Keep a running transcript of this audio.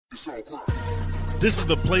This is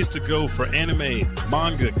the place to go for anime,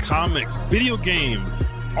 manga, comics, video games,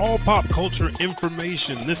 all pop culture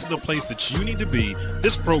information. This is the place that you need to be.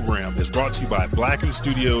 This program is brought to you by Blacken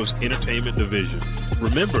Studios Entertainment Division.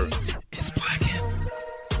 Remember, it's Blacken.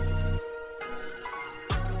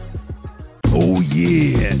 Oh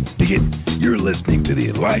yeah, dig it. You're listening to the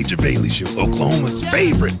Elijah Bailey Show, Oklahoma's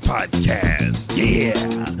favorite podcast. Yeah,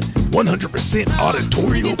 100%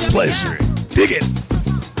 auditorial pleasure. Dig it.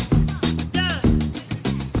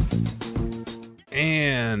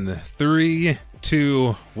 And 3,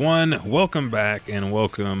 2, 1. Welcome back, and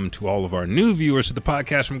welcome to all of our new viewers to the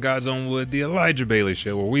podcast from God's Own Wood, the Elijah Bailey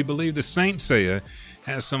Show, where we believe the Saint Seiya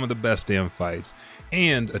has some of the best damn fights.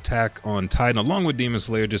 And Attack on Titan, along with Demon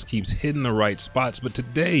Slayer, just keeps hitting the right spots. But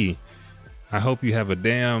today, I hope you have a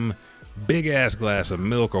damn big-ass glass of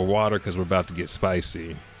milk or water, because we're about to get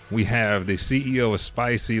spicy. We have the CEO of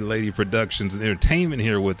SpicyLady Productions and Entertainment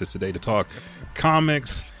here with us today to talk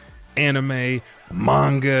comics, anime,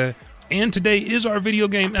 manga, and today is our video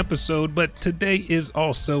game episode, but today is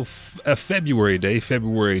also a February day,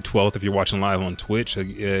 February 12th, if you're watching live on Twitch.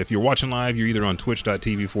 If you're watching live, you're either on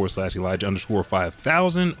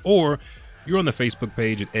twitch.tv/Elijah_5000, or you're on the Facebook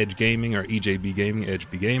page at Edge Gaming or EJB Gaming,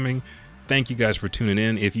 EdgeB Gaming. Thank you guys for tuning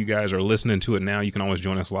in. If you guys are listening to it now, you can always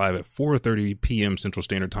join us live at 4:30 p.m. Central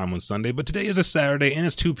Standard Time on Sunday, but today is a Saturday and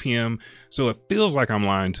it's 2 p.m., so it feels like I'm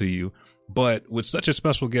lying to you. But with such a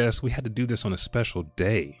special guest, we had to do this on a special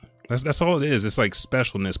day. That's all it is. It's like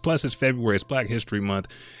specialness. Plus, it's February. It's Black History Month.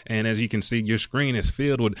 And as you can see, your screen is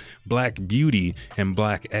filled with Black beauty and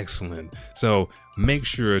Black excellence. So make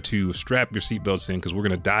sure to strap your seatbelts in, because we're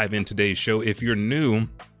going to dive in today's show. If you're new,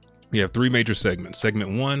 we have 3 major segments.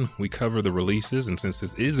 Segment 1, we cover the releases. And since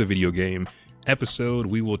this is a video game episode,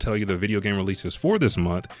 we will tell you the video game releases for this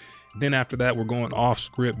month. Then after that, we're going off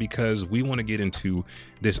script because we want to get into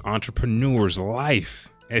this entrepreneur's life,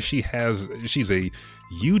 as she's a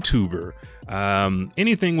YouTuber.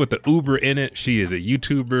 Anything with the Uber in it, she is a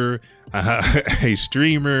YouTuber, a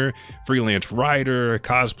streamer, freelance writer,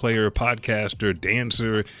 cosplayer, podcaster,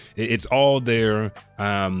 dancer. It's all there.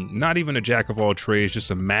 Not even a jack of all trades,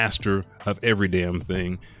 just a master of every damn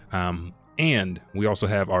thing. And we also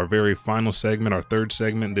have our very final segment, our 3rd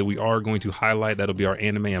segment that we are going to highlight. That'll be our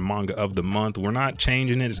anime and manga of the month. We're not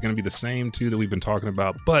changing it. It's going to be the same 2 that we've been talking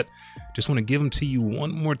about, but just want to give them to you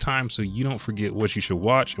one more time so you don't forget what you should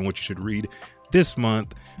watch and what you should read this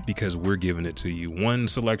month, because we're giving it to you. One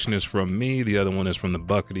selection is from me. The other one is from the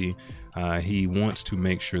Buckety. He wants to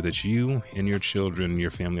make sure that you and your children,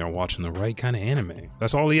 your family, are watching the right kind of anime.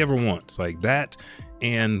 That's all he ever wants, like that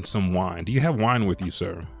and some wine. Do you have wine with you,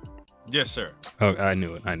 sir? Yes, sir. Oh, I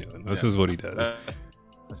knew it. This is what he does.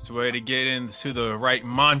 That's the way to get into the right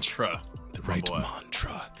mantra. The right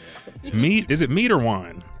mantra. Meat? Is it meat or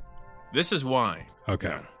wine? This is wine.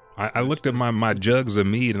 Okay. Yeah. I looked at my jugs of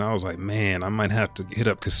mead and I was like, man, I might have to hit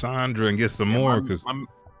up Cassandra and get some more. Cause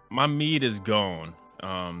my mead is gone.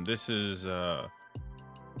 This is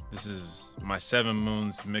my 7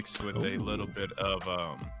 Moons mixed with a little bit of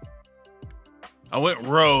I went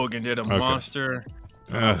rogue and did a monster.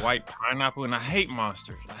 White pineapple, and I hate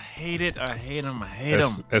monsters. I hate it. I hate them.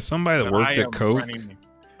 As somebody that worked at Coke,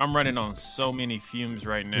 I'm running on so many fumes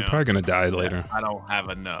right now. You're probably gonna die later. I don't have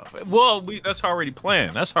enough. Well, that's already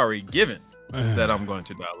planned. That's already given that I'm going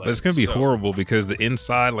to die later. But it's gonna be horrible, because the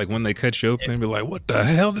inside, like when they cut you open, they'll be like, "What the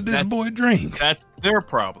hell did this boy drink?" That's their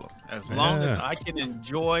problem. As long as I can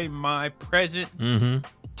enjoy my present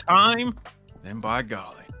time, then by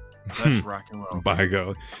golly. Let's rock and roll. By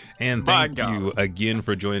God. And thank you again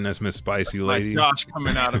for joining us, Miss Spicy Lady. Like Josh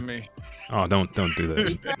coming out of me. Oh, don't do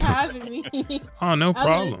that. Thanks for having me. Oh, no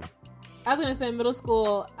problem. I was gonna say middle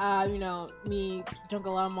school, me drunk a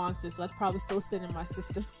lot of monsters, so that's probably still sitting in my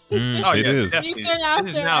system. It is. It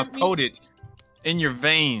is now coated in your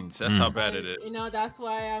veins. That's how bad it is. That's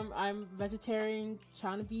why I'm vegetarian,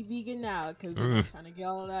 trying to be vegan now, because I'm trying to get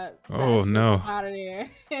all that out of there.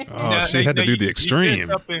 She had to do the extreme.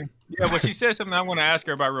 Well, she said something I want to ask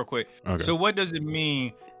her about real quick. Okay. So what does it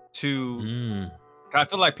mean to... I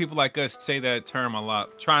feel like people like us say that term a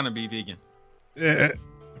lot, trying to be vegan. Yeah.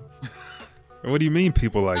 What do you mean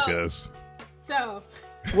people like us? Well,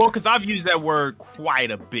 because I've used that word quite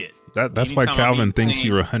a bit. That's why Calvin thinks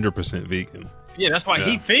you're 100% vegan. Yeah, that's why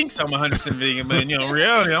he thinks I'm 100% vegan. But in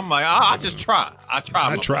reality, I'm like, I just try. I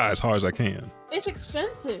try as hard as I can. It's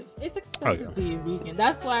expensive. To be a vegan.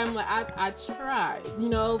 That's why I'm like, I try.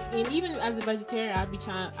 And even as a vegetarian, I'd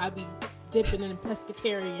be dipping in a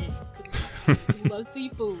pescatarian. He loves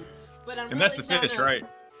seafood. But I'm that's the fish, right?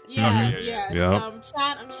 Yeah, Mhm. yeah. Yep. So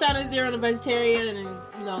I'm trying to zero on a vegetarian and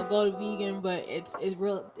then go to vegan, but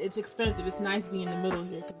it's expensive. It's nice being in the middle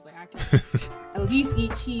here because like I can at least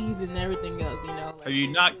eat cheese and everything else. Like, Have you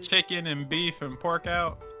knocked chicken and beef and pork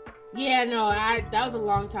out? Yeah, no, that was a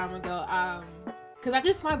long time ago.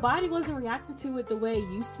 Because my body wasn't reacting to it the way it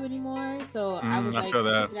used to anymore. So I was like, took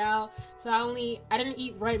it out. So I didn't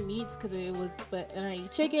eat red meats because and I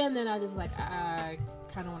eat chicken. Then I just like, I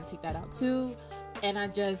kind of want to take that out too. And I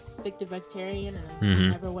just stick to vegetarian and I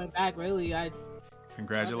never went back really.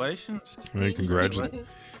 Congratulations. Congratulations.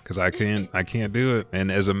 Because I can't do it.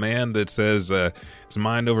 And as a man that says it's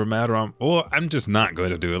mind over matter, I'm just not going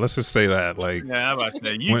to do it. Let's just say that. Like, yeah, I'm about to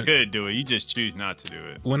say, you could do it. You just choose not to do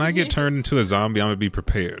it. When I get turned into a zombie, I'm going to be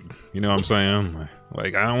prepared. You know what I'm saying?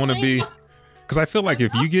 Like, I don't want to be... Because I feel like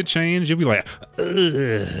if you get changed, you'll be like,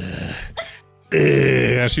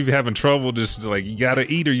 I should be having trouble just like, you got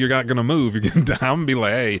to eat or you're not going to move. You're going to die. I'm going to be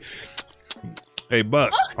like, hey,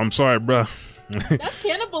 Buck, I'm sorry, bro. That's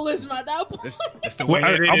cannibalism at that point. That's the way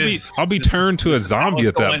I'll be turned to a zombie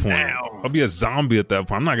at that point. I'll be a zombie at that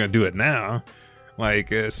point. I'm not gonna do it now.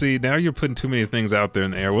 Like, see, now you're putting too many things out there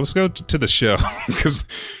in the air. Well, let's go to the show because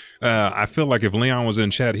I feel like if Leon was in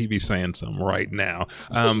chat, he'd be saying something right now.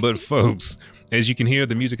 But folks, as you can hear,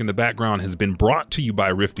 the music in the background has been brought to you by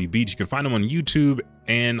Rifty Beats. You can find him on YouTube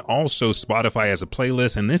and also Spotify as a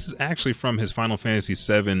playlist. And this is actually from his Final Fantasy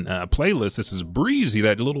VII playlist. This is Breezy,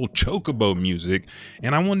 that little chocobo music.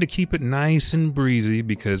 And I wanted to keep it nice and breezy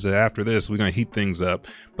because after this, we're going to heat things up.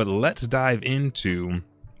 But let's dive into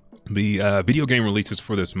the video game releases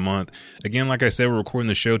for this month. Again, like I said, we're recording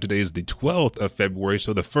the show. Today is the 12th of February.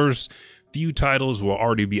 So the first few titles will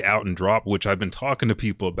already be out and drop, which I've been talking to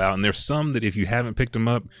people about. And there's some that if you haven't picked them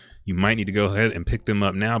up, you might need to go ahead and pick them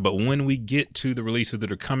up now. But when we get to the releases that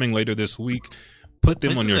are coming later this week, put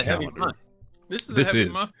them on your calendar. This is a heavy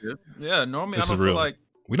month, dude. Yeah, normally I don't feel like...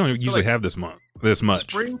 We don't usually have this much.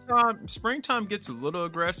 Springtime gets a little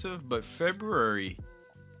aggressive, but February...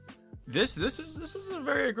 This is a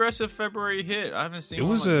very aggressive February hit. I haven't seen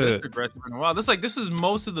this aggressive in a while. This is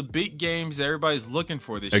most of the big games that everybody's looking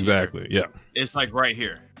for this year. Exactly, yeah. It's like right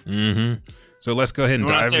here. Mm-hmm. So let's go ahead and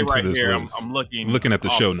dive into right this. Here, I'm looking at the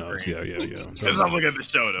show notes. Yeah. Because I'm looking at the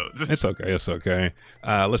show notes. It's okay.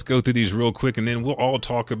 Let's go through these real quick, and then we'll all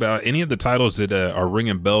talk about any of the titles that are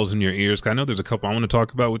ringing bells in your ears. 'Cause I know there's a couple I want to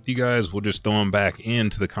talk about with you guys. We'll just throw them back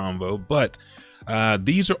into the convo, but...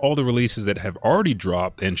 these are all the releases that have already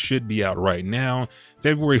dropped and should be out right now.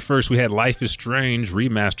 February 1st, we had Life is Strange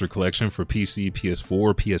Remaster Collection for PC,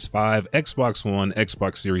 PS4, PS5, Xbox One,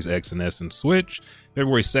 Xbox Series X and S, and Switch.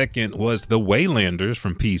 February 2nd was The Waylanders for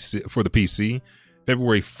the PC.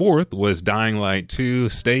 February 4th was Dying Light 2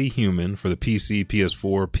 Stay Human for the PC,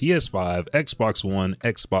 PS4, PS5, Xbox One,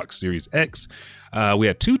 Xbox Series X. We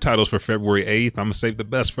had two titles for February 8th. I'm going to save the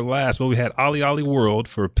best for last, but we had Ollie Ollie World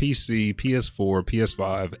for PC, PS4,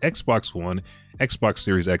 PS5, Xbox One, Xbox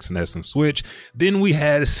Series X and S, and Switch. Then we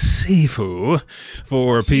had Sifu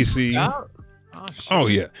for PC. Oh,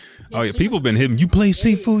 yeah. People been hitting, you play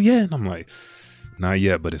Sifu yet? And I'm like, not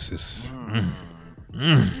yet, but it's just...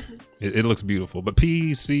 It looks beautiful. But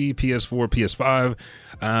PC, PS4,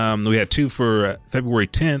 PS5. We had two for February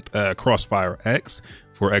 10th, Crossfire X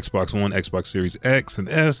for Xbox One, Xbox Series X and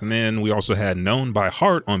S. And then we also had Known by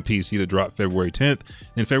Heart on PC that dropped February 10th.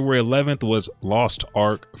 And February 11th was Lost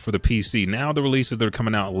Ark for the PC. Now the releases that are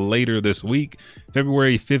coming out later this week.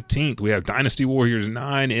 February 15th, we have Dynasty Warriors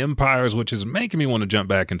 9 Empires, which is making me want to jump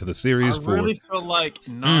back into the series. I really feel like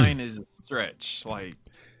 9 is a stretch. Like,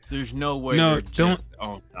 there's no way they're just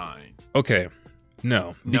on 9. Okay,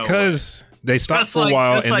 no, because they stopped for a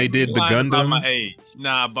while and they did the Gundam. My age.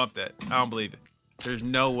 Nah, I bumped that. I don't believe it. There's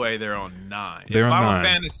no way they're on 9. They're on 9. Final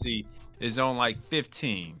Fantasy is on like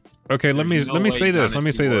 15. Okay, let me say this.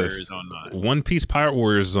 One Piece Pirate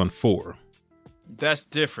Warriors is on 4. That's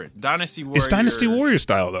different. Dynasty Warriors. It's Dynasty Warrior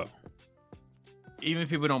style though. Even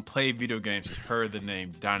people who don't play video games have heard the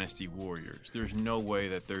name Dynasty Warriors. There's no way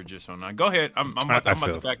that they're just on 9. Go ahead. I'm about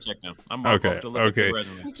to fact check them. I'm about to look at the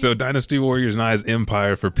resume. So Dynasty Warriors 9's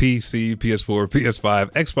Empire for PC, PS4,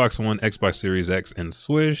 PS5, Xbox One, Xbox Series X, and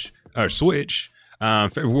Switch.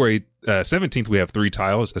 February 17th, we have 3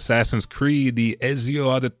 titles. Assassin's Creed, the Ezio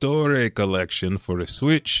Auditore collection for the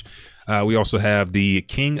Switch. We also have the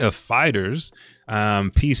King of Fighters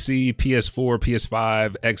PC, PS4,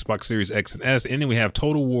 PS5, Xbox Series X and S. And then we have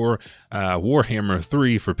Total War Warhammer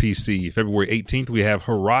 3 for PC. February 18th, we have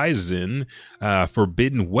Horizon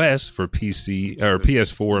Forbidden West for PC or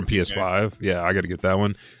PS4 and PS5. Yeah, I got to get that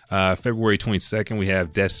one. February 22nd, we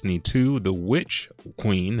have Destiny 2, The Witch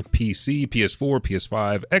Queen, PC, PS4,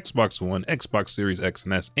 PS5, Xbox One, Xbox Series X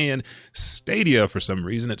and S, and Stadia. For some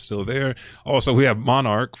reason, it's still there. Also, we have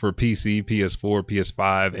Monarch for PC, PS4,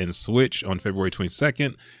 PS5, and Switch on February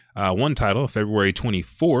 22nd. One title, February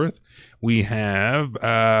 24th, we have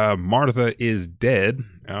Martha is Dead.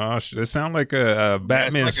 It sounds like a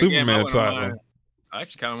Batman like Superman title. I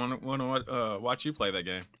actually kind of want to watch you play that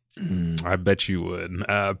game. I bet you would.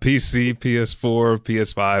 PC, PS4,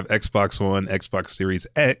 PS5, Xbox One, Xbox Series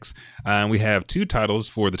X. We have two titles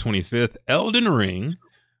for the 25th. Elden Ring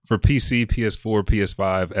for PC, PS4,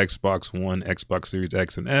 PS5, Xbox One, Xbox Series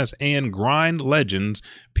X and S, and Grind Legends,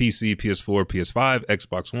 PC, PS4, PS5,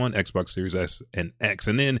 Xbox One, Xbox Series S and X.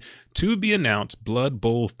 And then to be announced, Blood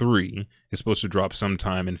Bowl 3 is supposed to drop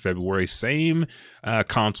sometime in February. Same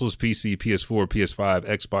consoles, PC, PS4, PS5,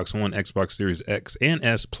 Xbox One, Xbox Series X and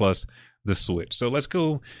S, plus the Switch. So let's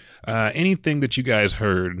go. Anything that you guys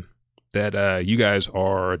heard that you guys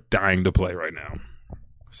are dying to play right now?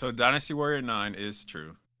 So Dynasty Warrior 9 is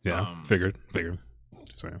true. Yeah, figured.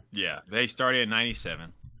 Yeah, they started in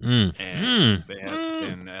 '97, and they have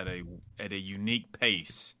been at a unique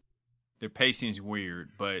pace. Their pacing's weird,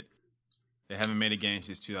 but they haven't made a game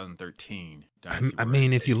since 2013. I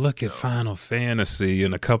mean, if you look at Final Fantasy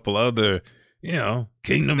and a couple other,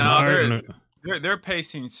 Kingdom Hearts, their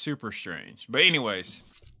pacing's super strange. But anyways,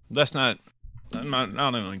 let's not. I'm not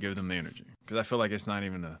even gonna give them the energy because I feel like it's not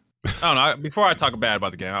even a. I don't know. Before I talk bad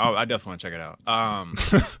about the game, I definitely want to check it out.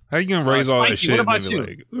 How you gonna raise all that shit? What about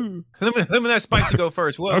you? Let me let Spicy go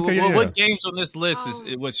first. What games on this list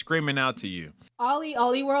was screaming out to you?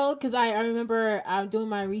 Ollie World, because I remember doing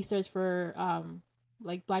my research for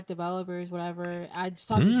like Black developers, whatever. I just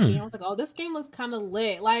saw this game. I was like, oh, this game looks kind of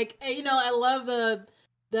lit. Like, I love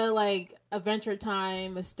the like Adventure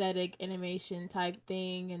Time aesthetic animation type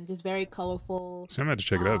thing, and just very colorful. So I'm gonna have to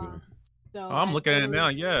check it out. Then. So I'm looking at it now.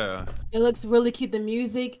 Yeah, it looks really cute. The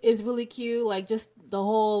music is really cute. Like just the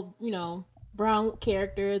whole, brown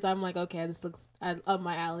characters. I'm like, okay, this looks up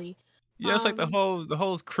my alley. Yeah, it's like the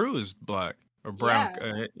whole crew is black or brown.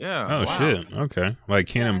 Yeah. Oh wow. Shit. Okay, like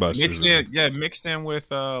cannon busters. Mixed in with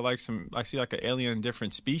like some. I see like an alien,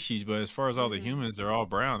 different species. But as far as all the humans, they're all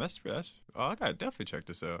brown. That's. Oh, I gotta definitely check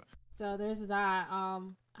this out. So there's that. I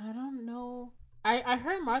don't know. I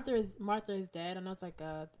heard Martha is Dead. I know it's like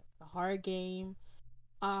a horror game.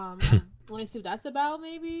 I want to see what that's about.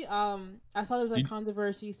 Maybe. I saw there was like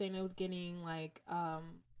controversy saying it was getting like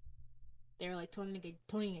they were like toning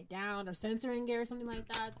it down or censoring it or something like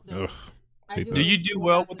that. So do you do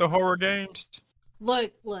well with the horror games?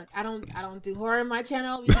 Look, I don't do horror on my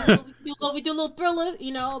channel. We do a little thriller,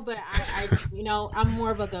 but I'm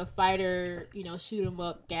more of like a fighter, shoot 'em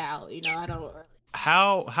up gal, I don't.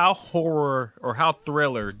 How horror or how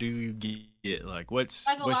thriller do you get? Like what's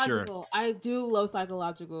your? I do love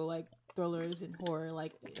psychological like thrillers and horror,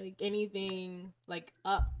 like anything like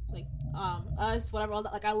Us, whatever. All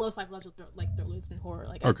that. Like I love psychological thrillers and horror.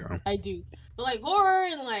 Like okay. I do, but like horror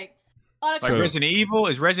and like. Like Resident Evil?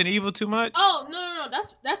 Is Resident Evil too much? Oh no!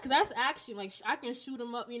 That's action. Like I can shoot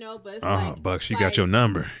them up, but it's Buck, she got your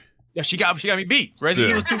number. Yeah, she got me beat.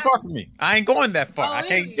 Resident Evil's too far from me. I ain't going that far. I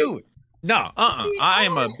can't do it. No, I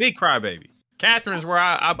am a big crybaby. Catherine's where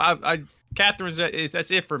I Catherine's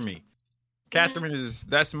that's it for me. Catherine is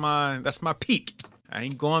that's my peak. I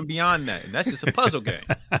ain't going beyond that. And that's just a puzzle game.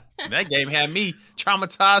 And that game had me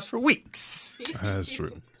traumatized for weeks. That's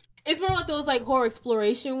true. It's more like those like horror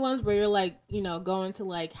exploration ones where you're like, going to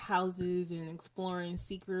like houses and exploring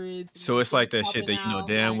secrets. So it's like that shit that you know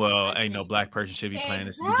damn well ain't no black person should be playing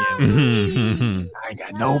this game. I ain't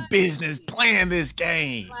got no business playing this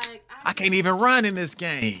game. Like, I can't even run in this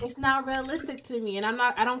game. It's not realistic to me, and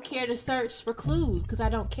I don't care to search for clues because I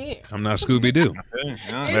don't care. I'm not Scooby Doo.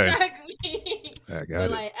 Exactly. I got but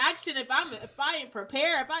it. like action, if I ain't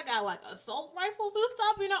prepared, if I got like assault rifles and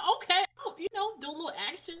stuff, okay, do a little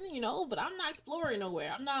action, but I'm not exploring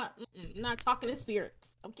nowhere. I'm not talking to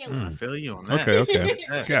spirits. I'm killing. I feel you on that. Okay.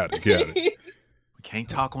 Got it. We can't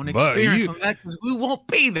talk on experience on that because we won't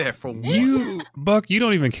be there for you. Buck, you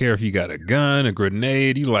don't even care if you got a gun, a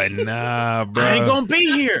grenade. You like, nah, bro. I ain't gonna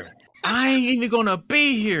be here. I ain't even gonna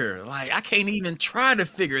be here. Like, I can't even try to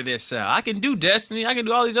figure this out. I can do Destiny. I can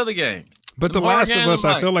do all these other games. But The Last of Us,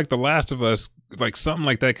 I feel like The Last of Us, like something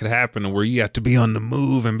like that could happen where you have to be on the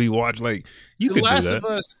move and be watched. Like, you could do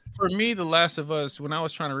that. for me, The Last of Us, when I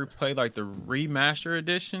was trying to replay like the remaster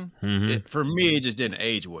edition, for me it just didn't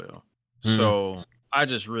age well. So I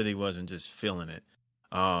just really wasn't just feeling it.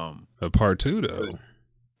 Part 2 though.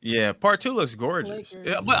 Yeah, part 2 looks gorgeous.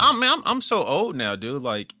 Yeah, but I'm so old now, dude.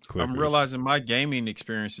 Like I'm realizing my gaming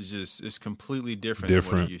experience is completely different than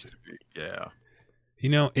what it used to be. Yeah. You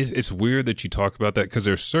know, it's weird that you talk about that because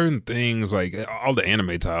there's certain things like all the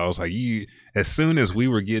anime titles. Like as soon as we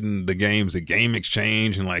were getting the games at Game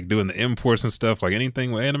Exchange and like doing the imports and stuff, like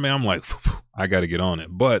anything with anime, I'm like, I got to get on it.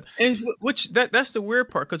 But that's the weird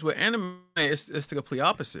part because with anime, it's the complete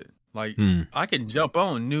opposite. Like I can jump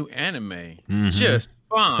on new anime just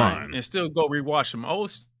fine and still go rewatch some old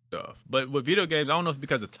stuff. But with video games, I don't know if it's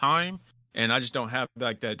because of time, and I just don't have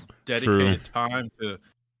like that dedicated time to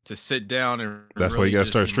sit down and that's really why you gotta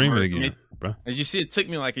start streaming again, bro. As you see, it took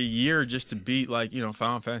me like a year just to beat like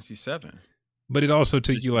Final Fantasy VII. But it also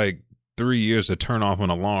took you like 3 years to turn off an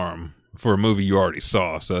alarm for a movie you already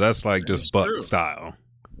saw. So that's like just butt style.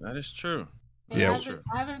 That is true. Yeah,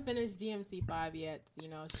 I haven't finished DMC5 yet.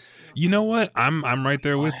 You know what? I'm right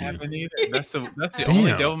there with you. I haven't either. That's the Damn.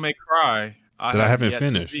 only Devil May Cry that I haven't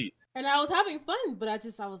finished. And I was having fun, but I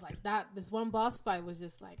was like this one boss fight was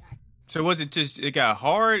just like. So was it just it got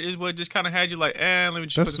hard? Is what just kind of had you like, let me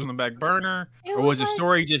just put this on the back burner, or was the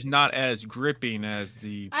story just not as gripping as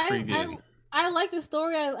the previous? I like the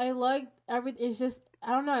story. I like everything. It's just I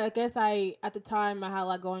don't know. I guess at the time I had a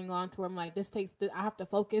lot going on to where I'm like, I have to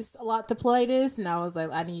focus a lot to play this, and I was like,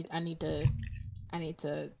 I need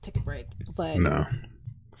to take a break. But no,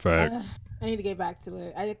 fact. I need to get back to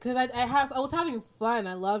it because I was having fun.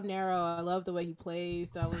 I love Nero. I love the way he plays.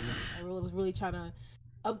 So I was really trying to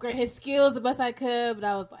upgrade his skills the best I could, but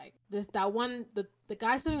I was like, the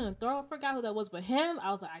guy sitting on the throne, I forgot who that was, but him,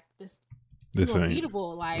 I was like, this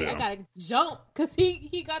unbeatable. Like I gotta jump because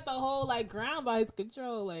he got the whole like ground by his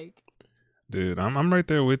control. Like, dude, I'm right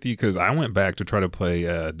there with you because I went back to try to play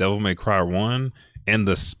Devil May Cry 1, and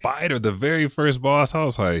the spider, the very first boss, I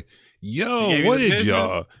was like, yo,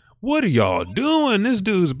 what are y'all doing? This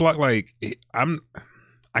dude's blocked. Like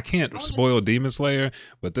I can't spoil Demon Slayer,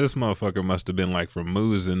 but this motherfucker must have been like from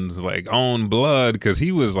Muzin's like own blood because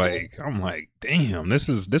he was like, I'm like, damn, this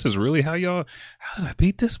is really how did I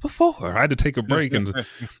beat this before? I had to take a break and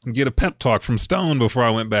get a pep talk from Stone before I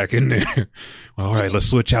went back in there. All right, let's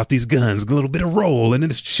switch out these guns, a little bit of roll and then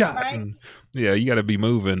it's shot. Right. And, yeah, you got to be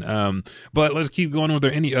moving. But let's keep going. Were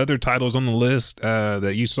there any other titles on the list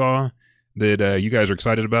that you saw that you guys are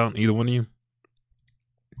excited about? Either one of you?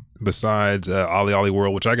 Besides Ollie Ollie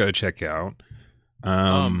World, which I got to check out.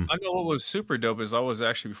 I know what was super dope is I was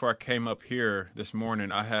actually, before I came up here this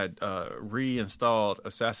morning, I had reinstalled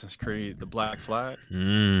Assassin's Creed, the Black Flag.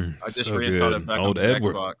 I just reinstalled it back on the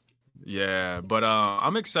Xbox. Yeah, but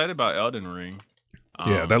I'm excited about Elden Ring.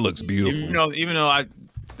 Yeah, that looks beautiful. Even though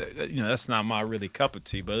that's not my really cup of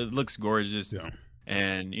tea, but it looks gorgeous. Yeah.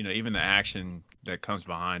 And, even the action that comes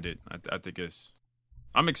behind it, I think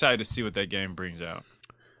I'm excited to see what that game brings out.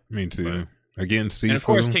 Me too. Again, Sifu. And of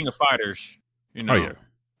course, King of Fighters. I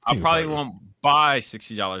probably won't buy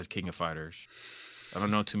 $60 King of Fighters. I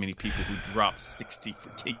don't know too many people who drop $60 for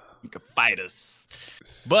King of Fighters.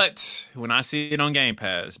 But when I see it on Game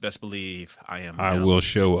Pass, best believe I will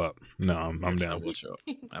show up. No, I'm down.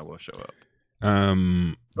 I will show up.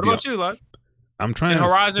 What about you, Lodge? I'm trying to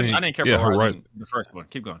Horizon. think. I didn't care for Horizon. The first one.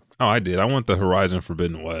 Keep going. Oh, I did. I want the Horizon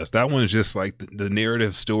Forbidden West. That one's just like the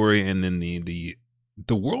narrative story, and then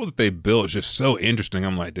the world that they built is just so interesting.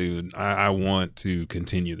 I'm like, dude, I want to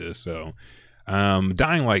continue this. So,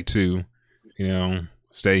 Dying Light 2,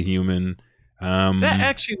 Stay Human. That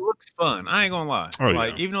actually looks fun. I ain't gonna lie.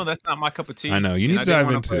 Oh, even though that's not my cup of tea. I know you need to dive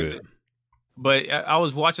into it. But I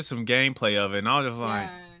was watching some gameplay of it, and I was just like,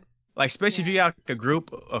 especially if you got a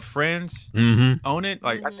group of friends own it.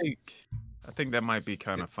 Like, I think that might be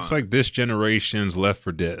kind of fun. It's like this generation's Left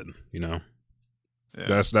 4 Dead. Yeah,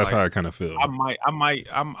 that's how I kind of feel.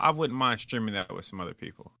 I wouldn't mind streaming that with some other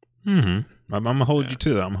people. I'm gonna hold you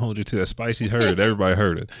to that. I'm gonna hold you to that. Spicy heard it. Everybody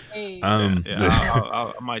heard it. Hey.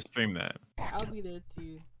 I might stream that. I'll be there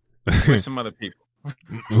too. With some other people.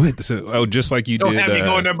 Just like you Don't did. Don't have me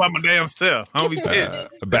going there by my damn self. I'll be pissed.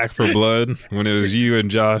 Back for Blood when it was you and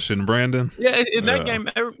Josh and Brandon. Yeah, in that game,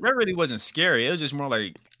 that really wasn't scary. It was just more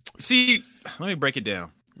like, see, let me break it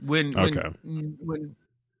down. When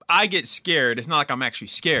I get scared, it's not like I'm actually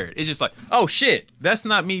scared. It's just like, oh shit, that's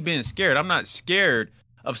not me being scared. I'm not scared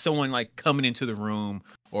of someone like coming into the room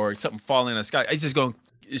or something falling in the sky. It's going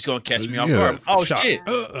to catch me off guard. Oh shit.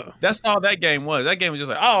 That's all that game was. That game was just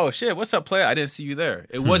like, oh shit, what's up, player? I didn't see you there.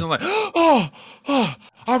 It wasn't like,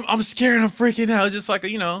 I'm scared, I'm freaking out. It's just like,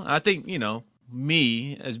 I think,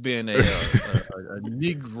 me as being a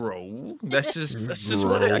Negro. That's just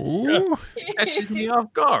what it catches me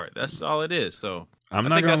off guard. That's all it is. So I'm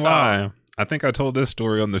not gonna lie. I think I told this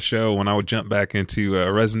story on the show when I would jump back into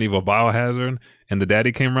Resident Evil Biohazard, and the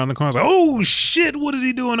daddy came around the corner. I was like, "Oh shit, what is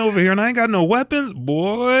he doing over here? And I ain't got no weapons,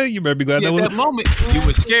 boy. You better be glad that was that moment. You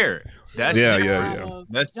were scared. That's yeah.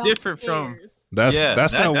 That's different from. That's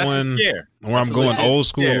that one where I'm going old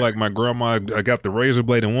school. Scare. Like my grandma, I got the razor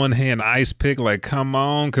blade in one hand, ice pick. Like, come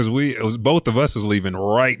on, because it was both of us is leaving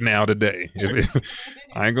right now today.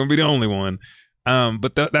 I ain't gonna be the only one.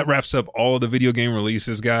 But that wraps up all of the video game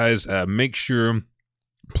releases, guys. Make sure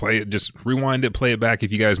play it, just rewind it, play it back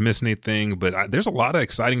if you guys miss anything. But there's a lot of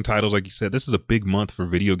exciting titles, like you said. This is a big month for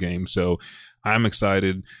video games, so I'm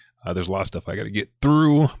excited. There's a lot of stuff I got to get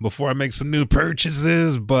through before I make some new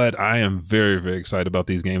purchases, but I am very, very excited about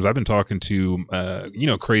these games. I've been talking to,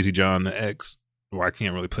 Crazy John, the I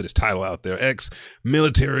can't really put his title out there,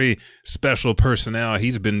 ex-military special personnel.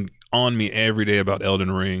 He's been on me every day about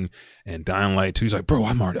Elden Ring and Dying Light 2. He's like, bro,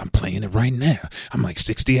 I'm playing it right now. I'm like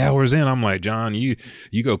 60 hours in. I'm like, John, you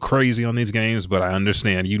go crazy on these games, but I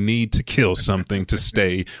understand you need to kill something to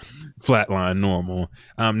stay flatline normal.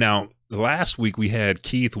 Now, last week we had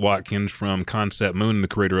Keith Watkins from Concept Moon, the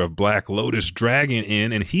creator of Black Lotus Dragon,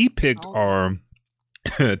 in, and he picked our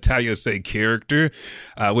Taiyose character,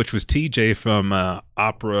 which was TJ from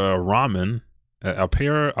Opera Ramen.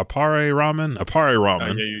 Appare Ramen.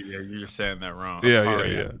 Oh, yeah, you're saying that wrong. Yeah.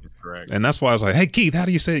 That's correct. And that's why I was like, hey, Keith, how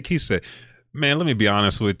do you say it? Keith said, man, let me be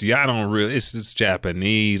honest with you. I don't really, it's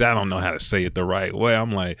Japanese. I don't know how to say it the right way.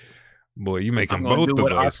 I'm like, boy, you making both of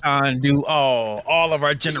us. I'm do all of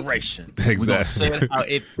our generations. Exactly. We're gonna say it how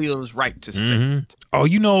it feels right to say it. Oh,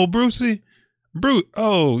 you know Brucey?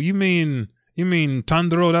 Oh, you mean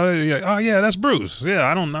Tandro? Oh yeah, that's Bruce. Yeah,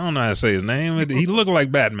 I don't know how to say his name. He looked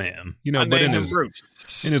like Batman, but in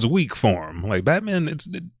his weak form. Like Batman,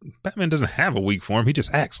 Batman doesn't have a weak form. He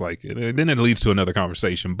just acts like it. And then it leads to another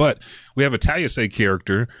conversation. But we have a Taiyose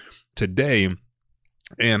character today,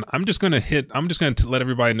 and I'm just gonna let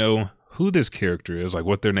everybody know who this character is, like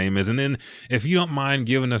what their name is, and then if you don't mind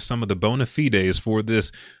giving us some of the bona fides for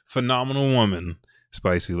this phenomenal woman,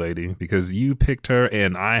 Spicy Lady, because you picked her,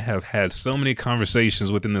 and I have had so many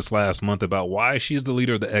conversations within this last month about why she's the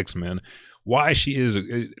leader of the X-Men, why she is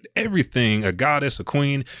everything, a goddess, a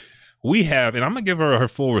queen. We have, and I'm gonna give her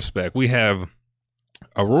full respect, we have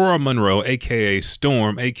Aurora Monroe, aka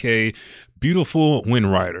Storm, aka Beautiful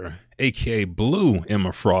Wind Rider, aka Blue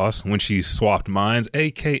Emma Frost when she swapped minds,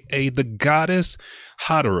 aka the goddess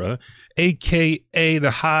Hadara, aka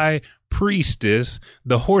the High Priestess,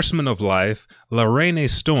 the Horseman of Life, La Reine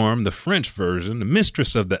Storm, the French version, the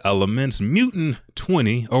Mistress of the Elements, Mutant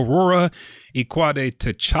 20, Aurora Ikwade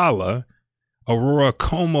T'Challa, Aurora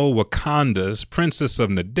Como Wakandas, Princess of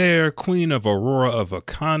Nadir, Queen of Aurora of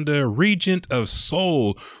Wakanda, Regent of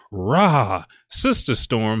Soul, Ra, Sister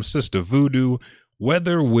Storm, Sister Voodoo,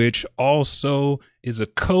 Weather Witch also is a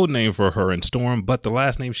code name for her in Storm, but the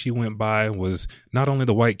last name she went by was not only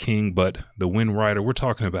the White King, but the Wind Rider. We're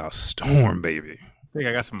talking about Storm, baby. I think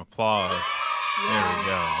I got some applause. There we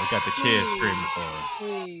go. We got the kids screaming for her.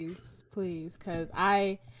 Please, because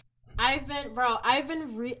I've been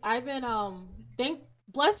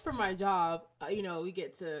blessed for my job. I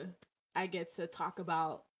get to talk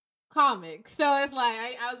about comics, so it's like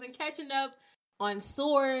I've been catching up on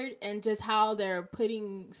Sword and just how they're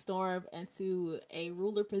putting Storm into a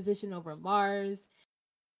ruler position over Mars,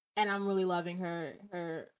 and I'm really loving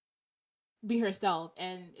her be herself.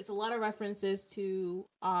 And it's a lot of references to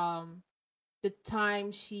the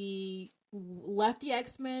time she left the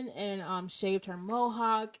X-Men and shaved her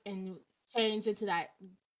mohawk and changed into that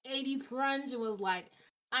 80s grunge and was like,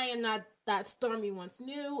 I am not that Storm you once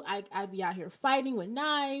knew. I be out here fighting with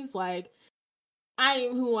knives, like I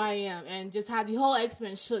am who I am. And just had the whole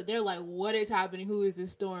X-Men shook. They're like, what is happening? Who is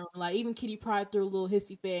this Storm? Like, even Kitty Pryde threw a little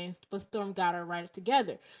hissy fit, but Storm got her right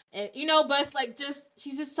together. And, but it's like,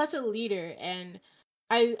 she's just such a leader. And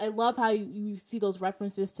I love how you see those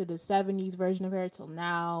references to the 70s version of her till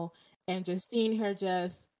now. And just seeing her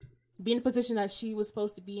just be in a position that she was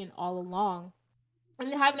supposed to be in all along.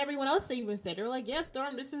 And having everyone else even say, they're like, yeah,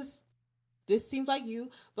 Storm, this seems like you,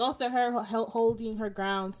 but also her holding her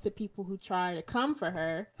grounds to people who try to come for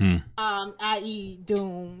her, i.e.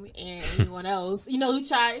 Doom and anyone else, who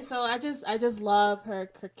try. So I just love her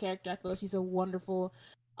character. I feel she's a wonderful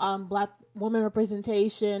Black woman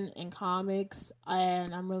representation in comics,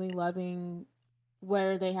 and I'm really loving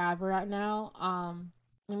where they have her at now. I'm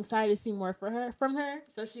excited to see more from her,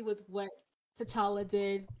 especially with what T'Challa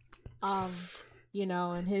did, in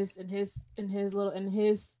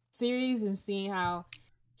his series and seeing how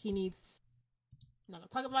he needs. I'm not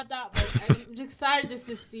gonna talk about that, but I'm just excited just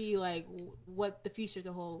to see like what the future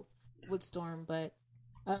to hold with Storm. But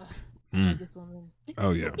this woman.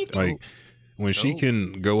 Oh yeah, like when she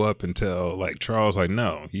can go up and tell like Charles, like,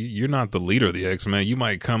 no, you're not the leader of the X-Men. You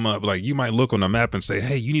might come up, like you might look on the map and say,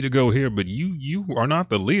 hey, you need to go here, but you are not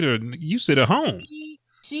the leader. You sit at home.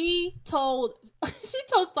 She told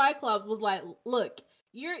Cyclops, was like, look,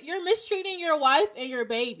 you're mistreating your wife and your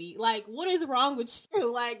baby. Like, what is wrong with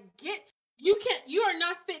you? Like, you are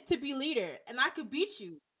not fit to be leader, and I could beat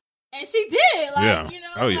you. And she did. Like,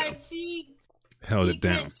 like she held it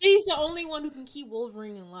down. She's the only one who can keep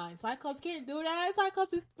Wolverine in line. Cyclops can't do that.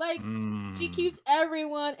 Cyclops is like, she keeps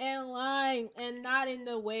everyone in line, and not in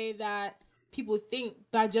the way that people think,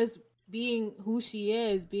 by just being who she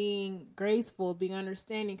is, being graceful, being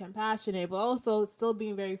understanding, compassionate, but also still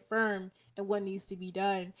being very firm in what needs to be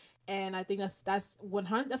done. And I think that's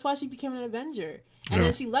 100. That's why she became an Avenger. And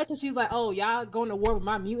then she left, because she was like, "Oh, y'all going to war with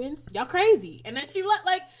my mutants? Y'all crazy." And then she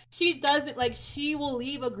she doesn't, like, she will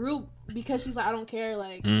leave a group because she's like, "I don't care,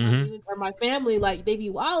 like my mutants are my family. Like, they be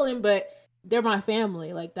wilding, but they're my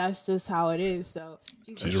family. Like, that's just how it is." So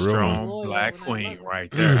she's a strong black queen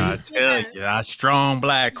right there. I tell you, a strong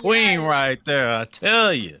black queen right there. I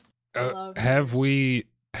tell you. Have we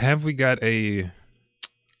got a?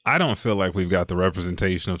 I don't feel like we've got the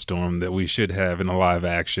representation of Storm that we should have in a live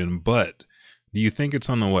action, but do you think it's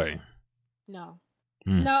on the way? No.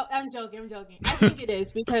 No, I'm joking. I think it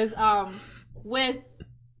is, because I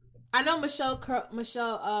know Michelle,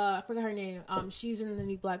 I forgot her name. She's in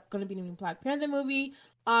the gonna be in the new Black Panther movie.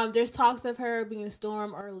 There's talks of her being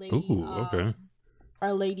Storm or Lady. Ooh, okay.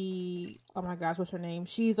 Or Lady, oh my gosh, what's her name?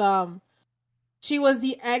 She was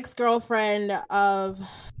the ex-girlfriend of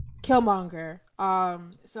Killmonger.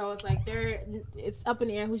 So it's like it's up in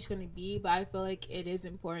the air who she's gonna be, but I feel like it is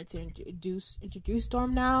important to introduce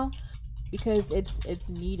Storm now, because it's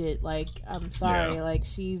needed. Like, I'm sorry, like,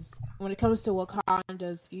 when it comes to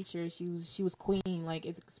Wakanda's future, she was queen. Like,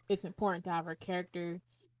 it's important to have her character,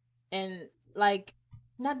 and like,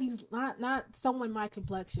 not someone my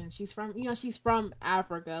complexion. She's from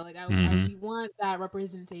Africa. Like, I want that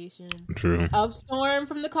representation of Storm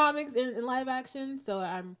from the comics in live action. So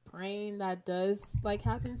I'm praying that does like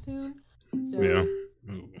happen soon. So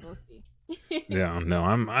we'll see.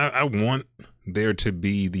 I want there to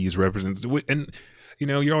be these representatives, and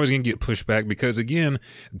you're always gonna get pushback, because again,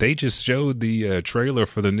 they just showed the trailer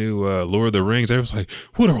for the new Lord of the Rings. I was like,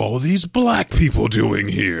 what are all these black people doing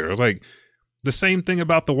here? I was like, the same thing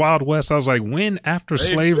about the Wild West. I was like, when after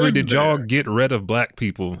slavery did y'all get rid of black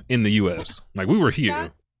people in the U.S.? Like, we were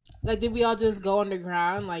here. Like, did we all just go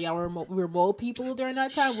underground? Like, y'all we were mole people during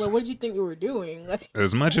that time? Well, what did you think we were doing? Like,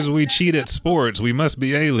 as much as we cheat at sports, we must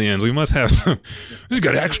be aliens. We must have some. He's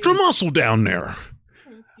got extra muscle down there.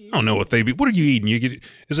 I don't know what they be. What are you eating?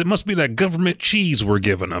 It must be that government cheese we're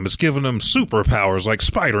giving them. It's giving them superpowers like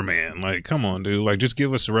Spider-Man. Like, come on, dude. Like, just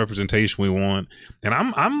give us the representation we want. And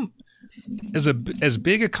I'm as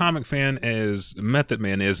big a comic fan as Method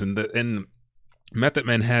Man is, and Method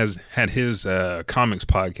Man has had his comics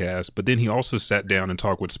podcast, but then he also sat down and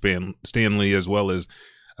talked with Stan Lee as well as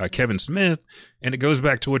Kevin Smith, and it goes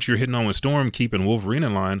back to what you're hitting on with Storm, keeping Wolverine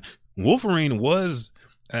in line. Wolverine was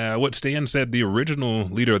what Stan said, the original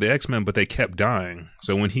leader of the X-Men, but they kept dying.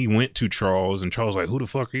 So when he went to Charles, and Charles was like, who the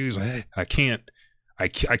fuck are you? He's like, hey, I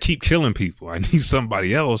keep killing people. I need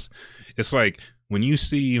somebody else. It's like, when you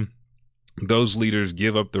see those leaders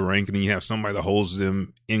give up the rank, and then you have somebody that holds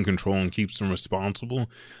them in control and keeps them responsible,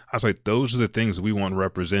 I was like, those are the things we want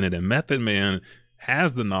represented. And Method Man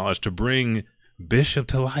has the knowledge to bring Bishop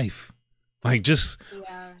to life. Like,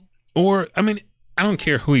 or, I mean, I don't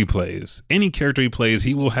care who he plays. Any character he plays,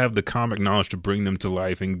 he will have the comic knowledge to bring them to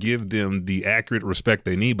life and give them the accurate respect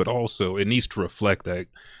they need, but also it needs to reflect that.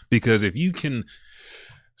 Because if you can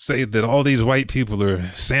say that all these white people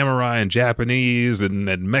are samurai and Japanese and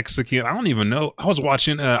Mexican, I don't even know. I was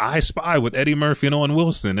watching I Spy with Eddie Murphy and Owen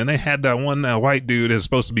Wilson, and they had that one white dude that's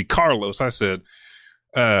supposed to be Carlos. I said,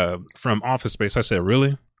 from Office Space, I said,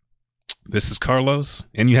 really? This is Carlos?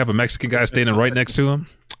 And you have a Mexican guy standing right next to him?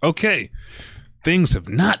 Okay. Things have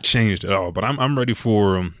not changed at all, but I'm ready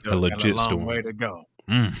for a legit Storm. Storm. Way to go.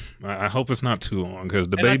 I hope it's not too long, because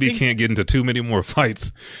the baby can't get into too many more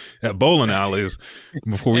fights at bowling alleys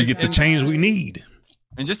before we get the change we need.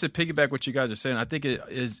 And just to piggyback what you guys are saying, I think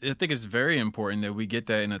it's very important that we get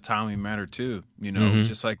that in a timely manner too.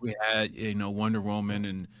 Just like we had, Wonder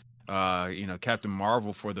Woman and Captain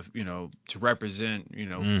Marvel for the to represent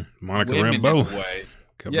Monica women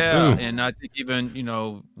Rambeau. And I think even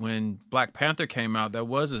when Black Panther came out, that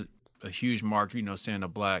was a huge mark, saying a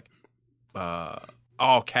black,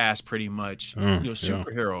 all cast pretty much,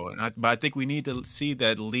 superhero. Yeah. But I think we need to see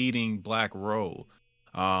that leading black role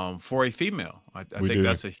for a female. I think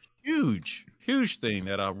that's a huge thing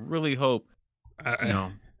that I really hope,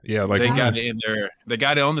 yeah, like they got it in there. They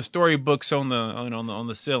got it on the storybooks on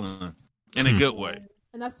the ceiling in a good way.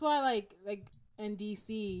 And that's why, like in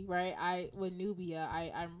DC, right? With Nubia,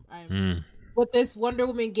 I'm with this Wonder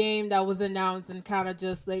Woman game that was announced and kind of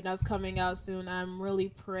just like that's coming out soon. I'm really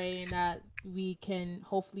praying that we can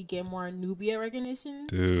hopefully get more Nubia recognition,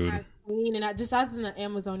 dude, as queen, and just as an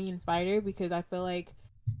Amazonian fighter, because I feel like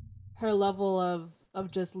her level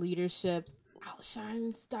of just leadership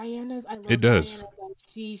outshines Diana's. I love it does. Diana.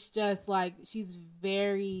 She's just like she's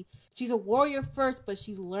a warrior first, but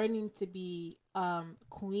she's learning to be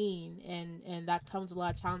queen, and that comes with a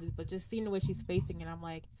lot of challenges. But just seeing the way she's facing it, I'm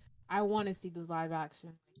like, I want to see this live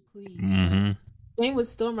action, please. Mm-hmm. Same with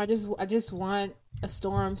Storm. I just want a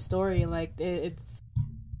Storm story. Like it's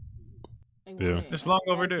long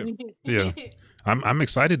overdue. Yeah, I'm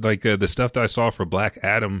excited. Like the stuff that I saw for Black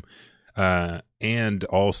Adam, and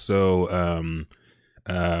also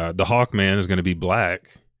the Hawkman is going to be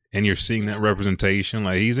black. And you're seeing that representation.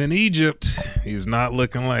 Like, he's in Egypt. He's not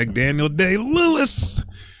looking like Daniel Day-Lewis.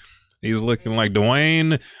 He's looking like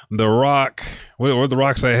Dwayne The Rock. Or The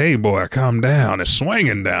Rock say, "Hey, boy, calm down. It's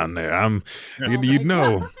swinging down there."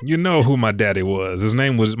 You know who my daddy was.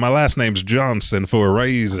 My last name's Johnson for a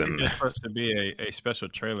reason. It's supposed to be a special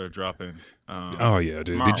trailer dropping. Oh yeah,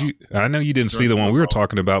 dude. Tomorrow. I know you didn't see the one we were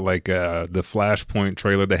talking about, like the Flashpoint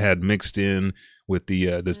trailer they had mixed in with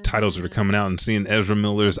the titles that are coming out, and seeing Ezra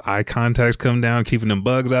Miller's eye contacts come down, keeping them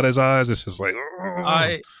bugs out his eyes. It's just like,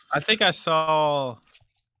 I think I saw.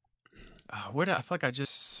 I feel like I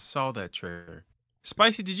just saw that trailer.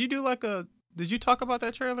 Spicy, did you talk about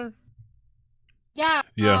that trailer? Yeah.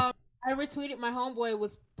 I retweeted. My homeboy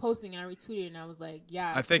was posting, and I retweeted, and I was like,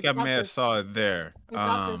 "Yeah." I think I may have saw it there.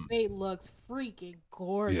 Dr. Fate looks freaking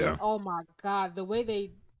gorgeous. Yeah. Oh my god, the way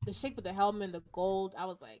the shape of the helmet and the gold, I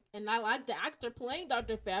was like, and I like the actor playing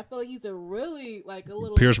Dr. Fate. I feel like he's a really like a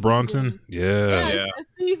little Pierce Bronson. Yeah. A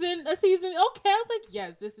season. Okay, I was like,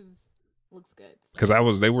 yes, this looks good. Because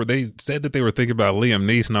they said that they were thinking about Liam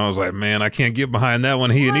Neeson. I was like, man, I can't get behind that one.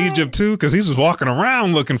 He in Egypt too, because he's just walking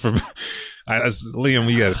around looking for.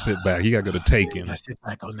 Liam, you got to sit back. You got to go to Taken. I sit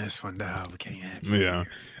back on this one, dog. We can't have you.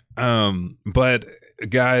 Yeah. But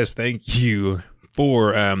guys, thank you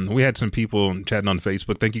for. We had some people chatting on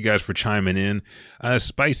Facebook. Thank you guys for chiming in.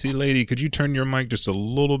 Spicy Lady, could you turn your mic just a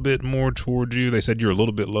little bit more towards you? They said you're a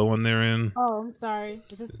little bit low on their end. Oh, I'm sorry.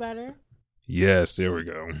 Is this better? Yes, there we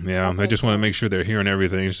go. Yeah, okay, I just want to make sure they're hearing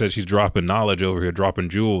everything. She said she's dropping knowledge over here, dropping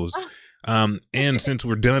jewels. And since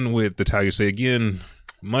we're done with the How You Say again,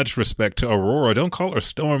 much respect to Aurora. Don't call her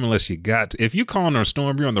Storm unless you got to. If you calling her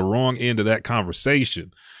Storm, you're on the wrong end of that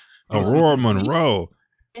conversation. Aurora Monroe.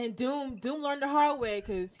 And Doom learned the hard way,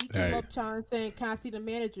 because he came up trying saying, "Can I see the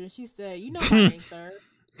manager?" And she said, "You know my name, sir.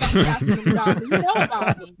 You know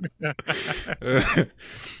about me."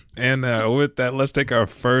 And with that, let's take our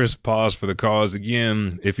first pause for the cause.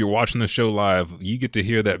 Again, if you're watching the show live, you get to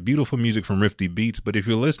hear that beautiful music from Rifty Beats. But if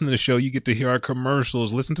you're listening to the show, you get to hear our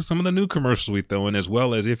commercials, listen to some of the new commercials we throw in, as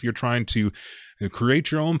well as if you're trying to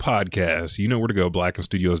create your own podcast, you know where to go,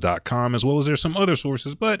 blackenstudios.com, as well as there's some other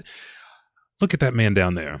sources. But look at that man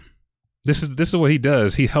down there. This is what he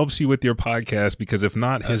does. He helps you with your podcast, because if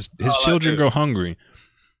not, his children go hungry.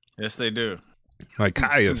 Yes, they do. Like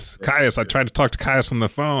Caius, I tried to talk to Caius on the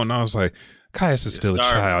phone. I was like, Caius is still a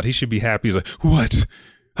child. He should be happy. He's like, "What?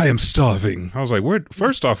 I am starving." I was like,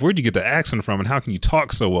 first off, where'd you get the accent from, and how can you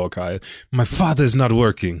talk so well, Caius? "My father is not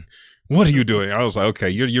working. What are you doing?" I was like, okay,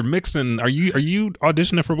 you're mixing. Are you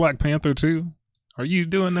auditioning for Black Panther too? Are you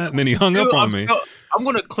doing that? And then he hung up on me. I'm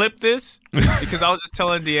going to clip this, because I was just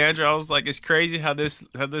telling Deandra, I was like, it's crazy how this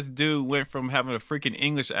dude went from having a freaking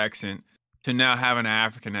English accent to now having an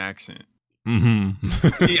African accent. Mm-hmm.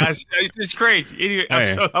 It's crazy. Anyway,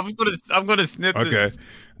 hey. I'm gonna snip this. Okay,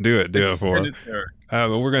 do it for her.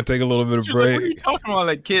 But we're gonna take a little bit of break. Like, what are you talking about?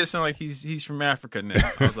 Like, kids sound like he's from Africa now.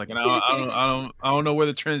 I was like, and I don't know where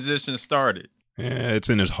the transition started. Yeah, it's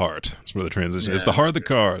in his heart. That's where the transition. Yeah. It's the heart of the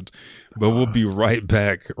cards. But we'll be right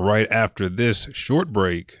back right after this short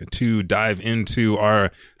break to dive into our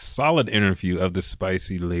solid interview of the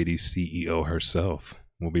Spicy Lady CEO herself.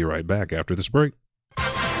 We'll be right back after this break.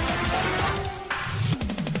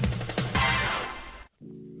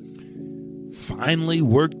 finally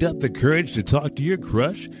worked up the courage to talk to your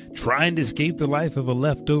crush? Trying to escape the life of a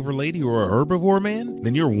leftover lady or a herbivore man?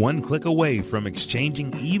 Then you're one click away from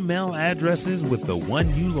exchanging email addresses with the one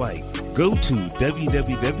you like. Go to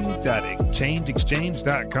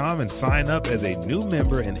www.exchangeexchange.com and sign up as a new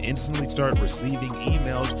member and instantly start receiving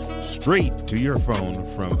emails straight to your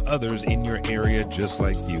phone from others in your area just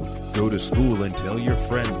like you. Go to school and tell your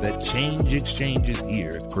friends that Change Exchange is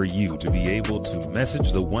here for you to be able to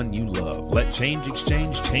message the one you love. Let Change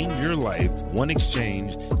Exchange change your life, one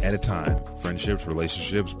exchange at a time. Friendships,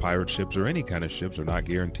 relationships, pirate ships, or any kind of ships are not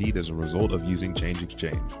guaranteed as a result of using Change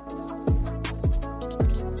Exchange.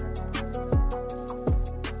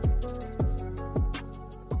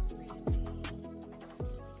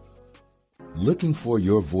 Looking for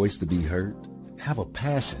your voice to be heard? Have a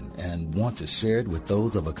passion and want to share it with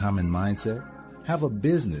those of a common mindset? Have a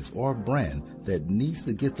business or a brand that needs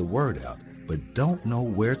to get the word out but don't know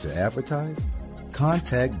where to advertise?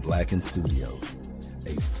 Contact Blacken Studios,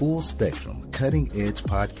 a full-spectrum, cutting-edge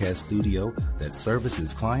podcast studio that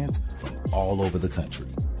services clients from all over the country.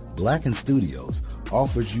 Blacken Studios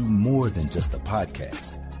offers you more than just a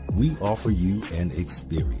podcast. We offer you an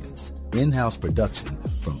experience. In-house production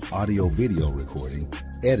from audio-video recording,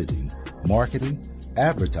 editing, marketing,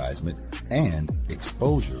 advertisement, and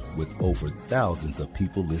exposure with over thousands of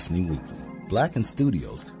people listening weekly. Blacken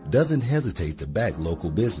Studios doesn't hesitate to back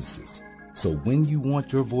local businesses. So when you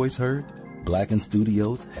want your voice heard, Blacken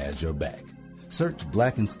Studios has your back. Search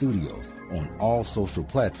Blacken Studios on all social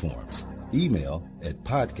platforms. Email at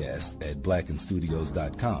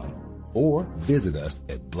podcast@blackenstudios.com or visit us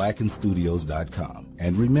at blackenstudios.com.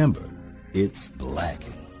 And remember, it's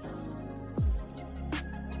Blacken.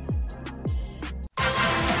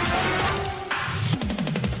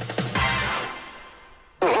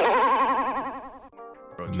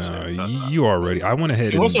 No, you already. I went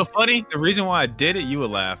ahead. What's so funny? The reason why I did it, you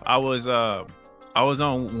would laugh. I was on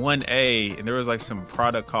 1A, and there was like some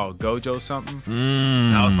product called Gojo something.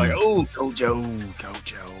 And I was like, oh, Gojo.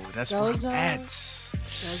 That's for pets.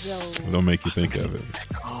 Gojo. Don't make you think of it.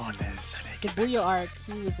 The Booyah arc,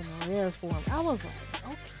 he was in a rare form. I was like,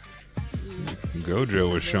 okay.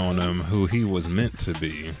 Gojo was showing him who he was meant to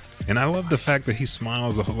be. And I love the fact that he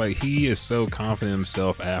smiles. Like, he is so confident in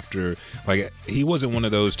himself after. Like, he wasn't one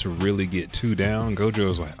of those to really get too down. Gojo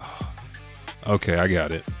was like, oh, okay, I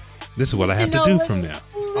got it. This is what I have to do from now.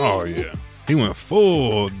 Oh, yeah. He went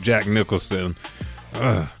full Jack Nicholson.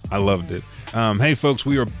 I loved it. Hey, folks,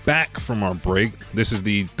 we are back from our break. This is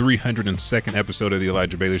the 302nd episode of the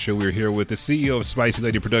Elijah Bailey Show. We're here with the CEO of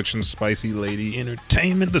SpicyLady Productions, SpicyLady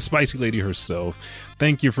Entertainment, the Spicy Lady herself.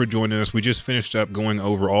 Thank you for joining us. We just finished up going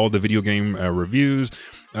over all the video game reviews,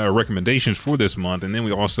 recommendations for this month, and then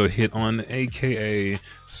we also hit on AKA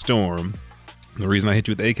Storm. The reason I hit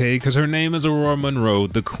you with AKA because her name is Aurora Monroe,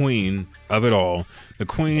 the queen of it all, the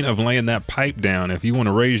queen of laying that pipe down. If you want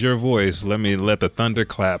to raise your voice, let the thunder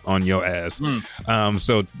clap on your ass.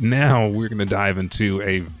 So now we're going to dive into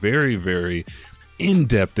a very, very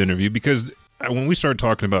in-depth interview because when we started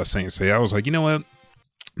talking about Saint Seiya, I was like, you know what?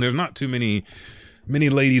 There's not too many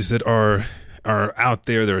ladies that are out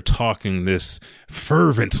there that are talking this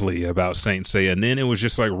fervently about Saint Seiya, and then it was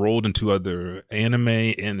just like rolled into other anime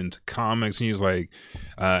and into comics, and he was like,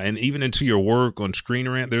 and even into your work on Screen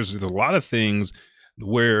Rant. There's a lot of things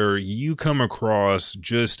where you come across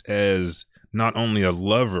just as not only a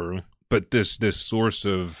lover, but this source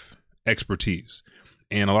of expertise,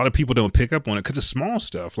 and a lot of people don't pick up on it because it's small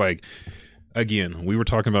stuff. Like, again, we were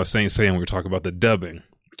talking about Saint Seiya, and we were talking about the dubbing.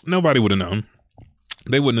 Nobody would have known.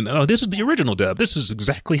 They wouldn't know. Oh, this is the original dub. This is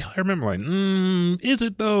exactly how I remember. Like, is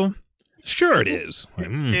it though? Sure it is. Like,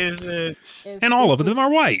 Is it? And all of them are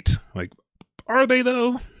white. Like, are they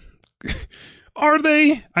though? Are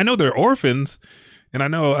they? I know they're orphans, and I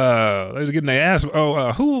know they asked,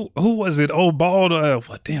 who was it? Oh, bald.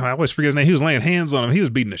 Damn, I always forget his name. He was laying hands on him. He was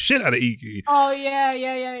beating the shit out of Iki. Oh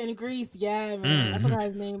yeah. In Greece, yeah, man. I forgot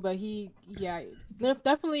his name, but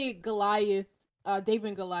definitely Goliath. David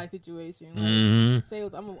and Goliath situation. Like, say I'm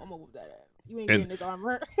gonna whoop that ass. You ain't getting this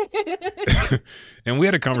armor. And we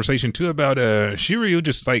had a conversation too about Shiryu.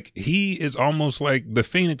 Just like he is almost like the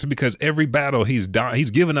Phoenix because every battle he's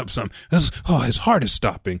giving up something. His heart is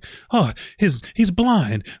stopping. He's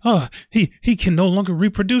blind. He can no longer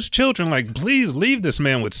reproduce children. Like, please leave this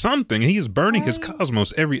man with something. He is burning his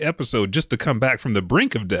cosmos every episode just to come back from the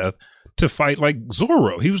brink of death to fight like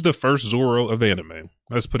Zoro. He was the first Zoro of anime.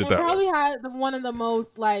 Let's put it that way. Probably had one of the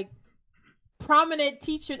most like prominent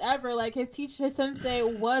teachers ever. Like his sensei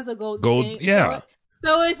was a gold saint. Yeah.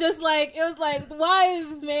 So it was like, why is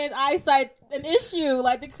this man's eyesight an issue?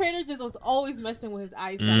 Like the creator just was always messing with his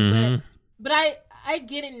eyesight. But I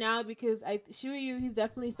get it now because Shiryu, he's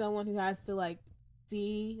definitely someone who has to like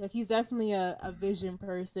see, like he's definitely a vision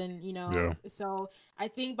person, you know. Yeah. So I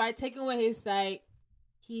think by taking away his sight,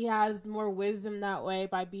 he has more wisdom that way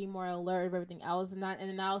by being more alert of everything else, and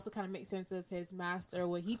then that also kind of makes sense of his master,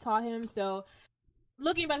 what he taught him. So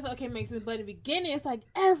looking back, okay, it makes sense. But in the beginning, it's like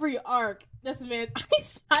every arc, this man's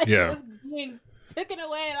eyesight was being taken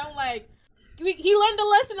away, and I'm like, he learned a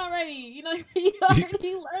lesson already. You know, he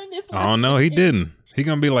learned this lesson. Oh no, he didn't. He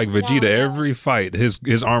gonna be like Vegeta every fight.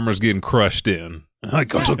 His armor's getting crushed in. I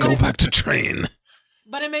got to go back to train.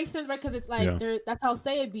 But it makes sense, right? Because it's like that's how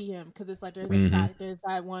Seiya beat him. Because it's like there's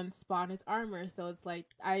that one spot in his armor, so it's like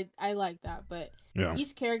I like that. But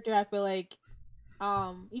each character, I feel like,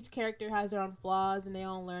 each character has their own flaws, and they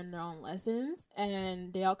all learn their own lessons,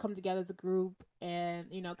 and they all come together as a group, and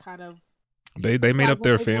you know, kind of they made up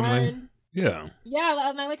their family. Learned. Yeah,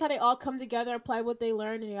 and I like how they all come together, apply what they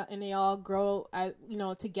learned, and they all grow, you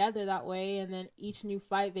know, together that way. And then each new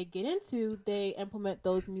fight they get into, they implement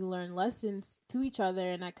those new learned lessons to each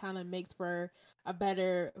other, and that kind of makes for a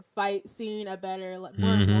better fight scene, a better,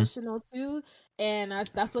 more emotional too. And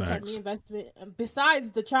that's what kept me invested.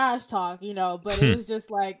 Besides the trash talk, you know, but it was just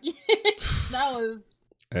like that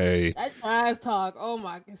trash talk. Oh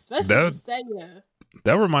my, especially Seiya.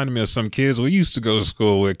 That reminded me of some kids we used to go to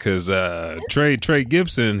school with, because Trey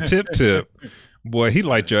Gibson, Tip, boy, he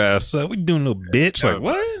liked your ass up. What you doing, little bitch? Like,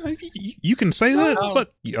 what? You can say that? Fuck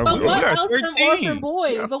you. But what else from Orphan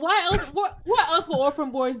Boys? But why else? What else will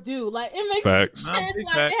Orphan Boys do? Like, it makes sense.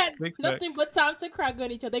 Like, they had nothing but time to crack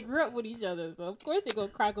on each other. They grew up with each other, so of course they gonna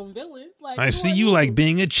crack on villains. Like, I see you like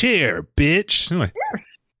being a chair, bitch. Like,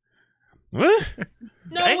 what?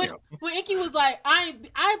 No, when Inky was like, I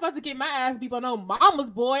ain't about to get my ass beat by no mama's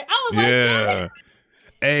boy. I was like, yeah.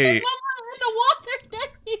 Hey, in the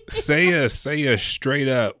water. Seiya straight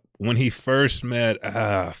up, when he first met,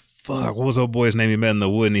 what was old boy's name he met in the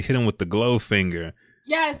wood, and he hit him with the glow finger.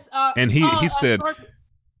 Yes. And he said,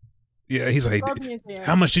 he's like,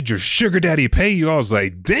 how much did your sugar daddy pay you? I was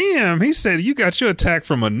like, damn. He said, you got your attack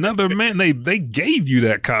from another man. They gave you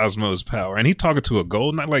that cosmos power. And he talking to a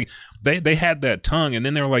gold knight. Like, they had that tongue, and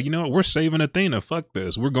then they were like, you know what? We're saving Athena. Fuck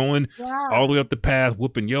this. We're going all the way up the path,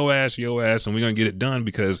 whooping your ass, and we're going to get it done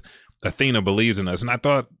because Athena believes in us. And I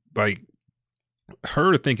thought, like,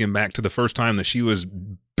 her thinking back to the first time that she was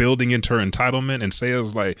building into her entitlement, and Seiya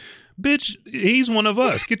was like, bitch, he's one of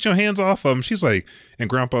us. Get your hands off of him. She's like, and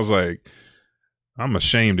Grandpa's like, I'm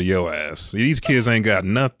ashamed of your ass. These kids ain't got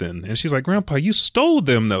nothing. And she's like, Grandpa, you stole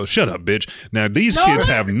them though. Shut up, bitch. Now these kids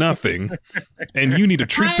have nothing, and you need to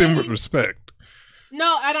treat them with respect.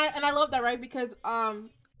 No, and I love that, right? Because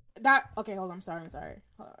that okay. Hold on. I'm sorry.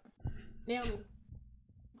 Hold on. Naomi,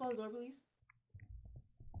 close the door, please.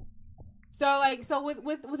 So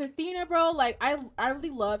with Athena, bro, like I really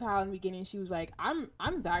love how in the beginning she was like, I'm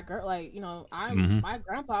that girl, like, you know, I'm my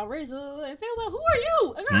grandpa Rachel, and Sam was like, who are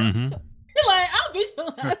you? And I'm like, I'll beat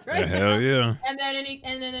your ass right now. Hell yeah. And then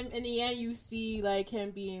in the end you see like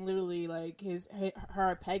him being literally like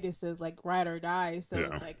her Pegasus, like ride or die. So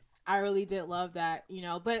it's like I really did love that, you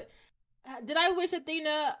know. But did I wish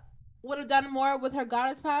Athena would have done more with her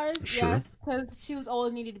goddess powers? Sure. Yes, because she was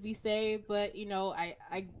always needed to be saved. But you know, I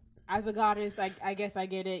as a goddess, I guess I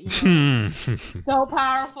get it. You know, so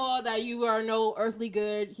powerful that you are no earthly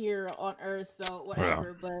good here on Earth. So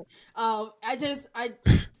whatever. Wow. But I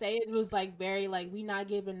say it was like very like we not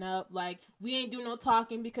giving up. Like we ain't do no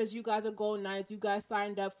talking because you guys are gold knights. You guys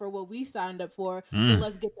signed up for what we signed up for. So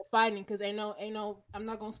let's get to fighting. Because ain't no. I'm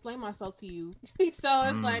not gonna explain myself to you. So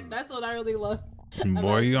it's like that's what I really love.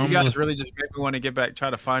 Boy, you guys really just made me want to get back, try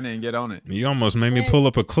to find it and get on it. You almost made me pull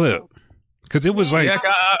up a clip. Because it was like,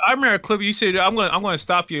 I remember a clip you said. I'm going to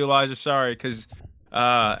stop you, Elijah. Sorry, because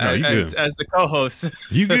as the co-host,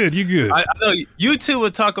 you good. I know you two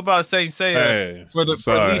would talk about Saint Seiya for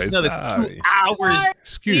at least another 2 hours.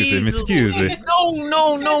 Excuse me.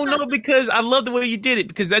 No, because I love the way you did it.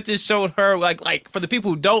 Because that just showed her like for the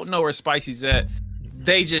people who don't know where Spicy's at,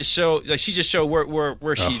 they just show like she just showed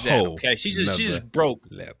where she's at. Okay, she just broke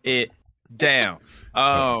it down.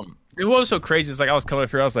 And what was so crazy is like I was coming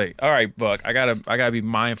up here, I was like, all right, Buck, I gotta be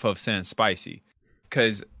mindful of saying spicy,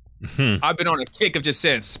 because I've been on a kick of just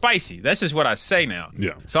saying spicy. That's just what I say now.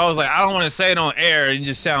 Yeah. So I was like, I don't want to say it on air. It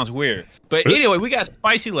just sounds weird. But anyway, we got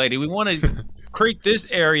Spicy Lady. We want to create this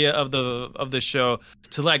area of the show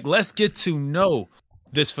to like let's get to know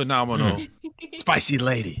this phenomenal Spicy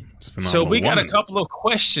Lady. So we got a couple of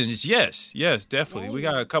questions. Yes, definitely. We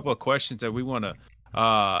got a couple of questions that we want to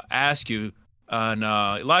ask you.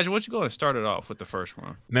 No, Elijah, what you going to start it off with the first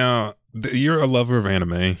one? Now, you're a lover of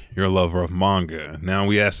anime. You're a lover of manga. Now,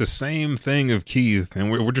 we ask the same thing of Keith, and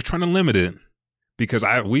we're just trying to limit it because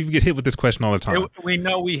we get hit with this question all the time. We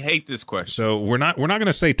know we hate this question. So we're not going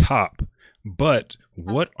to say top, but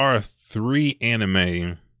what are 3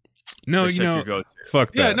 anime? No,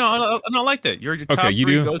 fuck that. Yeah, no, I don't like that. You're your top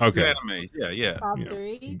 3 go-to animes. Yeah. Top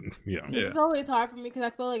 3? Yeah. This is always hard for me because I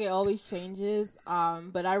feel like it always changes.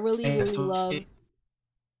 But I really love...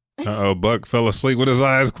 Uh-oh, Buck fell asleep with his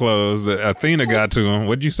eyes closed. Athena got to him.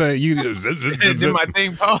 What'd you say? Did my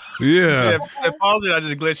thing pause? Yeah. It paused it, I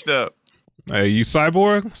just glitched up. Hey, you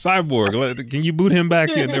cyborg? Can you boot him back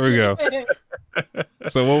in? There we go.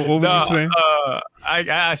 So what was you saying? I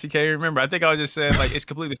actually can't even remember. I think I was just saying like it's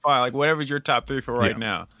completely fine. Like whatever's your top 3 for right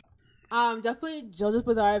now. Definitely JoJo's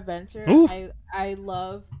Bizarre Adventure. I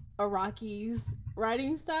love Araki's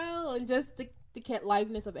writing style and just the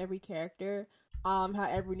liveness of every character. How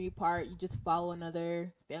every new part you just follow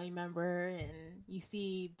another family member and you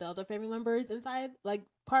see the other family members inside like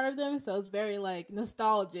part of them, so it's very like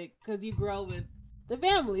nostalgic because you grow with the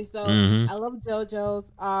family. So I love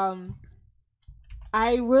JoJo's.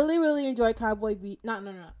 I really enjoy Cowboy Bebop.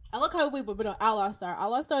 No. I love Cowboy Bebop, but no, Outlaw Star.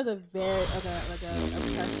 Outlaw Star is a very a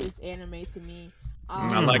precious anime to me.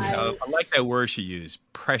 I like that word she used,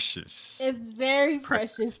 precious. It's very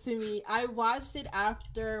precious to me. I watched it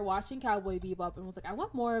after watching Cowboy Bebop and was like, I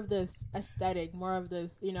want more of this aesthetic, more of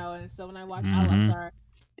this, And so when I watched Outlaw Star,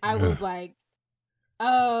 I was like,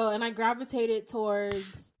 oh, and I gravitated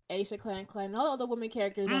towards Aisha Clan and all the women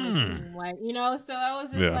characters on this team, like, So I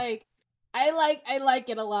was just like, I like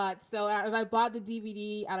it a lot. So and I bought the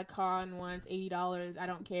DVD at a con once, $80. I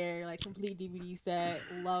don't care. Like complete DVD set.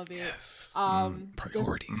 Love it. Yes.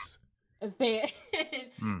 Priorities.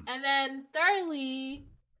 And then thirdly,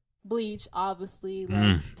 Bleach, obviously.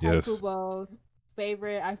 Like Kubo's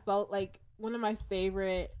favorite. I felt like one of my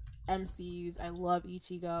favorite MCs. I love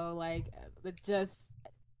Ichigo. Like just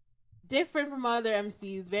different from other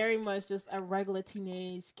MCs, very much just a regular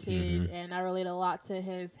teenage kid, and I relate a lot to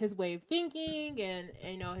his way of thinking and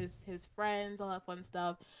his friends, all that fun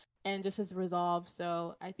stuff, and just his resolve.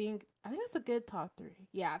 So I think that's a good top 3.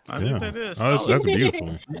 Yeah, I think that is. Oh, that's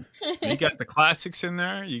beautiful. You got the classics in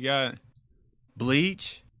there. You got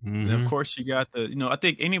Bleach, and of course you got the. I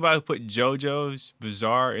think anybody who put JoJo's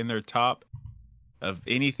Bizarre in their top of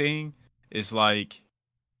anything is like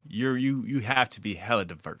you have to be hella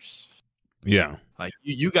diverse. Yeah, like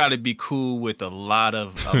you got to be cool with a lot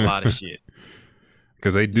of shit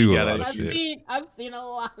because they do a lot of shit. I've seen a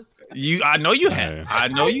lot of stuff. I know you have. I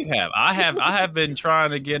know you have. I have been trying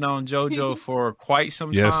to get on JoJo for quite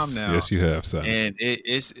some time now. Yes, you have, son. And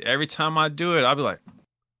it's every time I do it, I'll be like,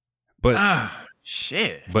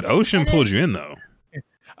 shit. But Ocean pulled you in though.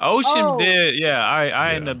 Ocean did, yeah.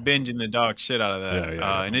 I ended up binging the dog shit out of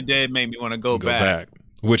that, and it did make me want to go back.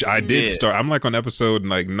 Which I did start. I'm like on episode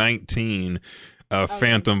 19,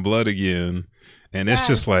 Phantom Blood again, and it's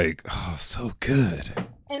just like, oh, so good.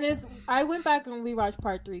 And I went back and rewatched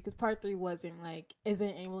part 3 because part 3 isn't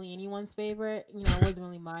really anyone's favorite. It wasn't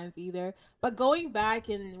really mine's either. But going back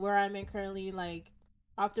and where I'm in currently, like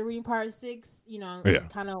after reading part 6,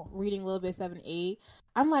 kind of reading a little bit 7, 8,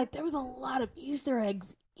 I'm like, there was a lot of Easter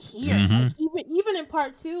eggs here. Like even in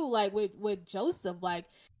part 2, like with Joseph, like.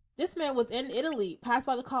 This man was in Italy, passed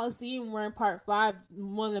by the Colosseum, where in part 5,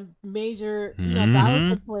 one of the major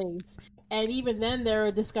battles took place. And even then, they were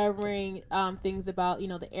discovering things about,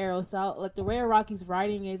 the arrow. So, like, the way Araki's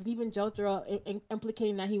writing is, and even Jotaro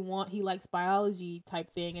implicating that he likes biology type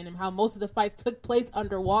thing, and how most of the fights took place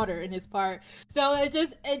underwater in his part. So, it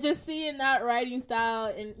just seeing that writing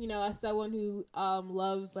style, and, as someone who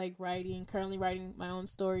loves, like, currently writing my own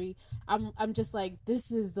story, I'm just like,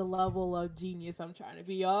 this is the level of genius I'm trying to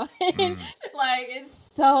be on. Like, it's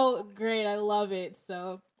so great. I love it.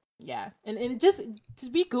 So... yeah, and just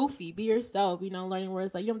be goofy, be yourself, learning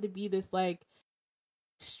words. Like, you don't have to be this, like,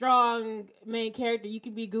 strong main character. You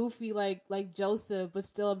can be goofy like Joseph, but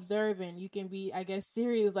still observant. You can be, I guess,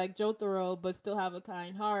 serious like Jotaro, but still have a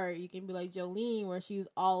kind heart. You can be like Jolene, where she's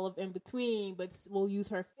all of in between, but will use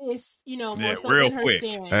her fists, more so real in her quick.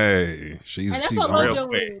 Stand. Hey, she's real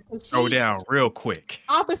quick. Throw down real quick.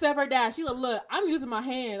 Opposite of her dad, she look, I'm using my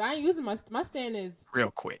hands. I ain't using my stand is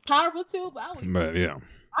real quick. Powerful too, but yeah.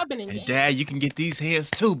 I've been in and Dad, you can get these hands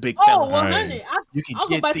too, big fella. 100. You can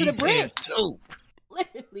get these hands too.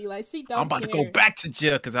 Literally, like she don't. I'm about to go back to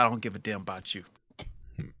jail because I don't give a damn about you.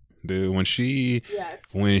 Dude, when she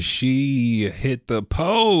hit the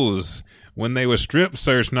pose when they were strip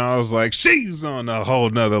searching, I was like, she's on a whole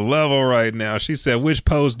nother level right now. She said, "Which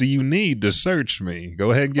pose do you need to search me?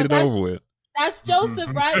 Go ahead and get it over with." That's Joseph,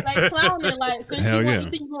 right? Like clowning, like since you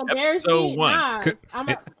think you're gonna embarrass me, nah, I'm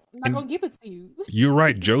not gonna give it to you. You're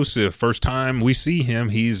right, Joseph. First time we see him,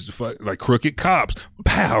 he's like crooked cops.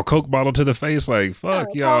 Pow, Coke bottle to the face, like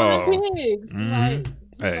fuck y'all. Pigs.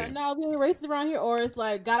 Like, no, we ain't racist around here. Or it's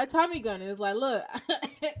like got a Tommy gun. And it's like, look,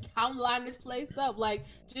 I'm lining this place up, like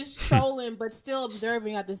just trolling, but still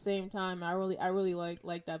observing at the same time. I really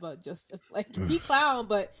like that about Joseph. Like he clown,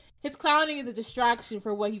 but his clowning is a distraction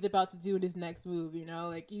for what he's about to do in his next move. You know,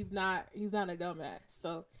 like he's not a dumbass.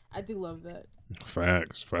 So I do love that.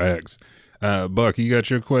 Facts. Buck, you got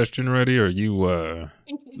your question ready, or you?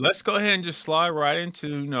 Let's go ahead and just slide right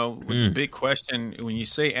into with the big question. When you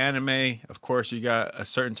say anime, of course, you got a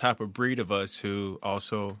certain type of breed of us who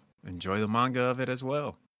also enjoy the manga of it as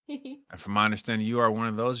well. And from my understanding, you are one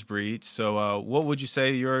of those breeds. So, what would you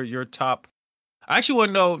say your top? I actually want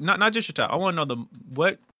to know not just your top. I want to know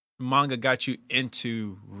what manga got you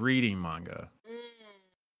into reading manga.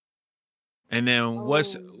 And then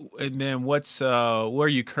what's where are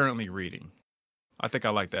you currently reading? I think I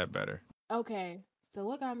like that better. Okay. So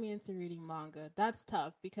what got me into reading manga? That's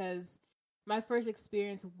tough because my first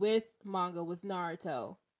experience with manga was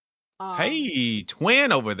Naruto. Hey,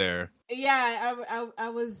 twin over there. Yeah, I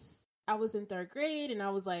was in third grade and I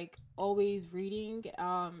was like always reading.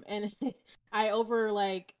 And I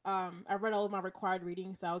read all of my required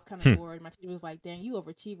reading, so I was kind of bored. My teacher was like, "Dang, you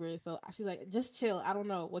overachiever." So she's like, "Just chill. I don't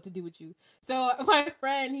know what to do with you." So my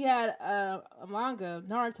friend, he had a manga,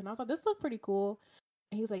 Naruto, and I was like, "This looked pretty cool."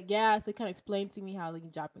 And he was like, "Yeah." So he kind of explained to me how like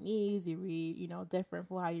in Japanese you read, different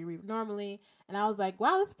from how you read normally. And I was like,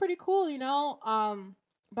 "Wow, this is pretty cool,"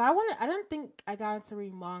 But I don't think I got into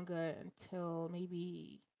reading manga until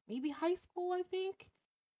maybe high school, I think.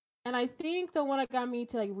 And I think the one that got me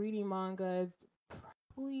to like reading manga is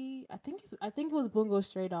probably I think it was Bungo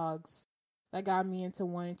Stray Dogs that got me into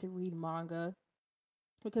wanting to read manga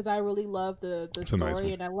because I really loved the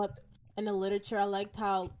story and I loved and the literature. I liked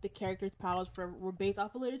how the characters' powers were based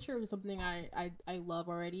off of literature. It was something I love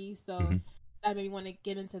already, so that made me want to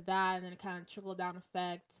get into that, and then it kind of trickled down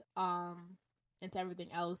effect into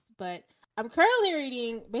everything else. But I'm currently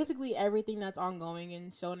reading basically everything that's ongoing in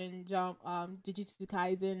Shonen Jump, Jujutsu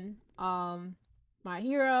Kaisen, My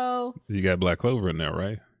Hero. You got Black Clover in there,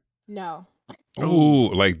 right? No. Oh,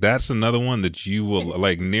 like that's another one that you will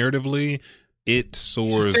like narratively. It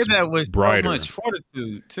soars she said that with brighter. So much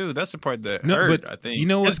fortitude too. That's the part that hurt. I think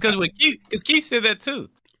it's because Keith said that too.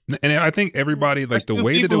 And I think everybody like the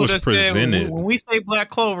way that it was presented. When we say Black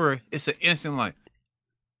Clover, it's an instant like,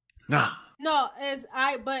 nah. No,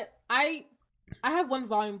 I have one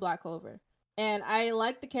volume Black Clover, and I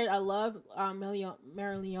like the character. I love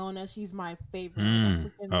Marileona. She's my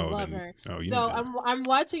favorite. I love her. So I'm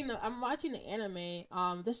watching the anime.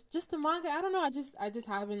 Just the manga. I don't know. I just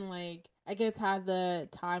haven't had the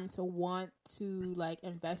time to want to like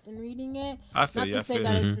invest in reading it. I feel not to say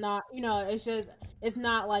that it's not. It's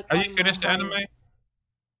not like. Have you finished the anime?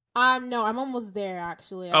 No, I'm almost there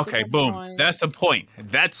actually. Okay, boom. That's the point.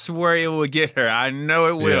 That's where it will get her. I know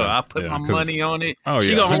it will. I put my money on it. Oh,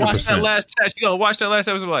 she gonna watch that last chat. She gonna watch that last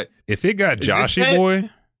episode. Like, if it got Joshy boy,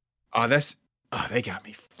 they got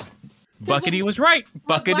me. Buckety was right.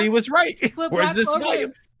 Was right. Where's this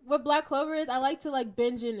volume? What Black Clover is, I like to like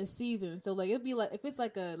binge in a season. So like it'd be like if it's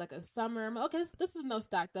like a summer, I'm like, okay, this is no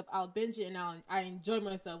stacked up. I'll binge it and I enjoy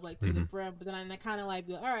myself like to the brim. But then I kind of like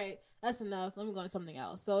be like, all right, that's enough. Let me go on to something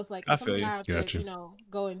else. So it's like I have to,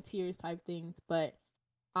 go in tiers type things. But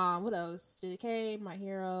what else? JK, My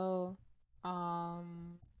Hero,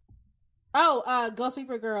 Ghost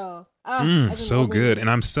Reaper Girl. So good. And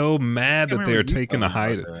I'm so mad that they're taking the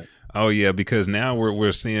height. Oh yeah, because now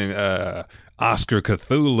we're seeing Oscar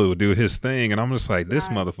Cthulhu do his thing, and I'm just like, this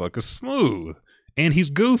motherfucker's smooth and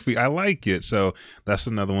he's goofy. I like it. So that's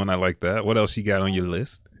another one. I like that. What else you got on your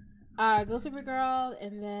list? Ghost Reaper Girl,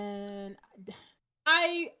 and then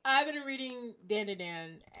I've been reading Dan to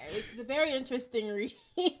Dan. It's a very interesting read.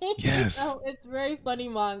 Yes, it's very funny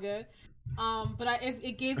manga. But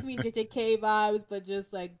it gives me JJK vibes, but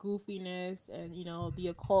just like goofiness and the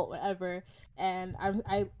occult, whatever. And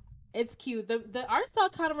it's cute. The art style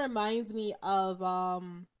kind of reminds me of I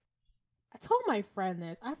told my friend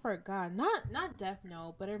this. I forgot. Not Death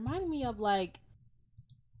Note, but it reminded me of like.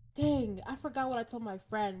 Dang, I forgot what I told my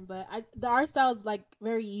friend, but the art style is like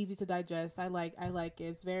very easy to digest. I like it.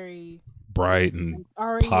 It's very bright and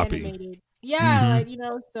already poppy. Animated. Yeah,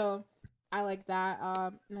 so I like that.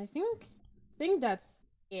 And I think that's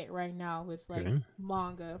it right now with like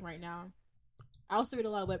manga right now. I also read a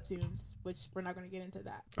lot of webtoons, which we're not going to get into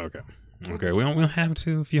that. Okay, we don't have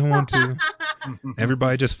to if you don't want to.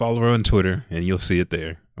 Everybody just follow her on Twitter and you'll see it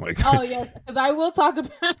there. Like, oh yes, because I will talk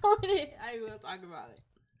about it. I will talk about it.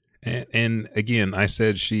 And again, I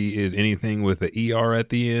said she is anything with an ER at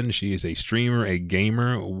the end. She is a streamer, a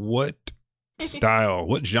gamer. What style,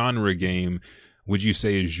 what genre game would you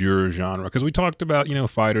say is your genre? Because we talked about,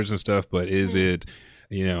 fighters and stuff, but is it,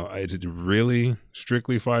 is it really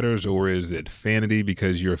strictly fighters, or is it fantasy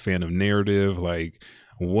because you're a fan of narrative? Like,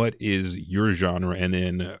 what is your genre? And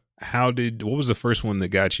then what was the first one that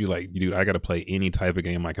got you like, dude, I got to play any type of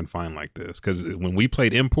game I can find like this? Because when we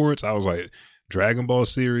played imports, I was like, Dragon Ball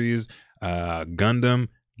series, Gundam,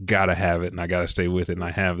 gotta have it, and I gotta stay with it, and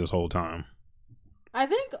I have this whole time. I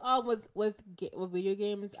think with video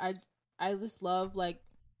games, I just love like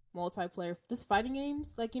multiplayer, just fighting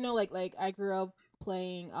games. Like like I grew up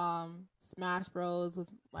playing Smash Bros with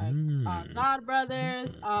like God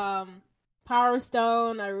Brothers, Power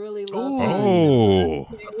Stone. I really love. Oh,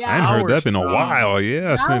 yeah, I haven't heard that in a while.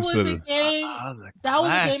 Yeah, that was a game. That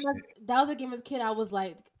was a game as a kid. I was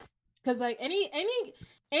like, because like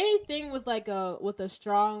anything with a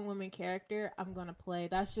strong woman character, I'm gonna play.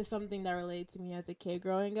 That's just something that related to me as a kid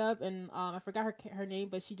growing up. And I forgot her name,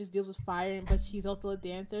 but she just deals with fire, but she's also a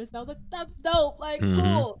dancer. So I was like, that's dope, like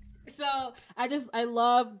cool. So I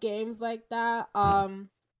love games like that.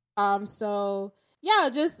 So yeah,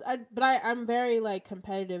 but I'm very like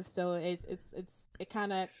competitive. So it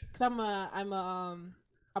kind of, because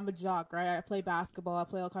I'm a jock, right? I play basketball. I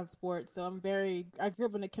play all kinds of sports. So I grew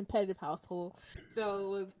up in a competitive household.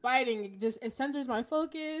 So with fighting, it centers my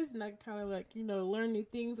focus, and I kind of like, learn new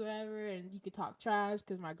things, whatever. And you could talk trash,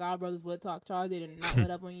 because my god brothers would talk trash. They did not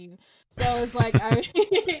let up on you. So it's like, I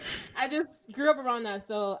just grew up around that.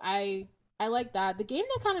 So I like that. The game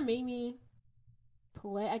that kind of made me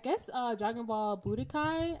play, I guess, Dragon Ball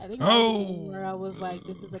Budokai. I think that was a game where I was like,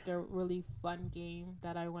 this is like a really fun game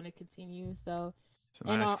that I want to continue. So.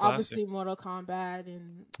 And obviously Mortal Kombat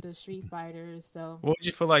and the Street Fighters. So what would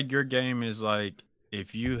you feel like your game is like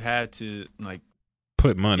if you had to like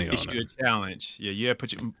put money on it? A challenge. Yeah, you had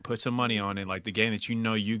to put some money on it, like the game that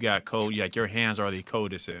you got code, like your hands are the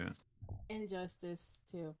coldest in. Injustice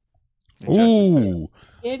 2. Ooh.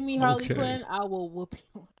 Give me Harley Quinn, I will whoop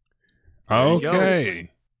you. Okay.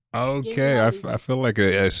 I feel like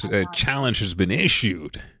a challenge has been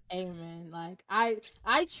issued. Amen. Like I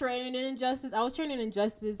trained in Injustice. I was training in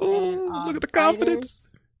Injustice. Ooh, and look at the confidence.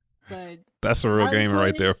 But that's a real gamer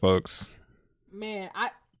right there, folks. Man,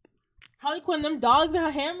 Harley Quinn, them dogs and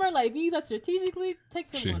her hammer, like these are strategically take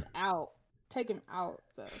someone out. Take him out.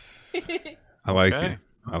 So I like it.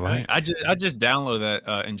 I just downloaded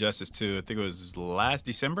that Injustice 2. I think it was last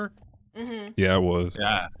December. Mm-hmm. Yeah, it was.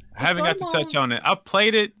 Yeah, I haven't got to touch on it. I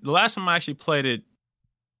played it. The last time I actually played it,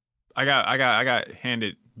 I got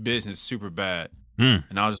handed business super bad,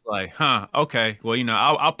 and I was like, okay, well,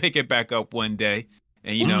 I'll pick it back up one day,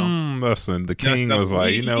 and listen, the king was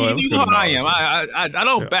like, you know how I am. I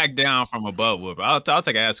don't back down from a butt whoop. I'll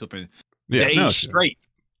take an ass whooping days straight,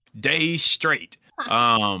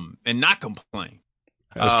 and not complain.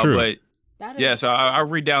 That's true. But so I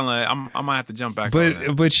re-download. I might have to jump back.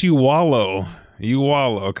 But you wallow.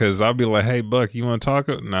 Because I'll be like, hey, Buck, you want to talk?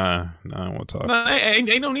 Nah, I don't want to talk. No,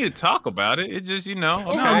 they don't need to talk about it. It's just,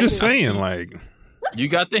 I'm just saying, like. You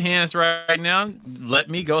got the hands right now. Let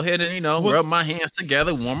me go ahead and, rub my hands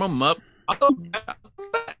together, warm them up. I'll go back.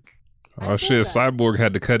 Oh, shit, Cyborg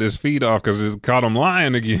had to cut his feet off because it caught him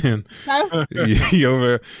lying again.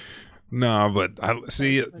 Nah, but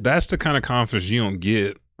see, that's the kind of confidence you don't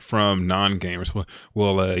get from non-gamers.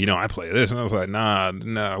 Well, I play this, and I was like, nah.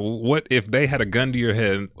 What if they had a gun to your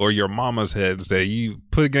head or your mama's head and say you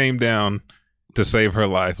put a game down to save her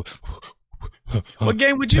life? What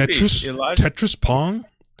game would you be, Elijah? Tetris, Pong?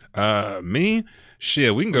 Me?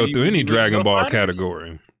 Shit, we can go through any Dragon Ball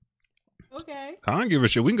category. Okay. I don't give a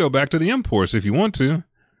shit. We can go back to the imports if you want to.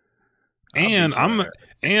 And I'm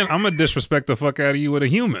gonna disrespect the fuck out of you with a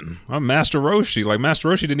human. I'm Master Roshi. Like, Master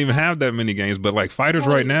Roshi didn't even have that many games, but like fighters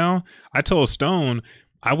right now, I told Stone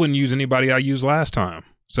I wouldn't use anybody I used last time.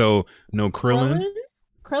 So no Krillin.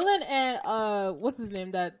 Krillin and what's his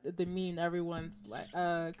name? That the meme everyone's like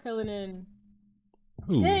Krillin and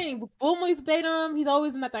dang, Bulma used to date him. He's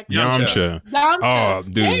always in that Yamcha. Oh,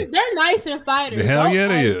 dude, they're nice and fighters. Hell yeah,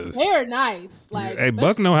 they is. They're nice. Like, hey,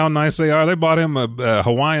 Buck know how nice they are. They bought him a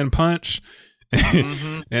Hawaiian punch.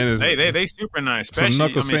 And they super nice. Especially,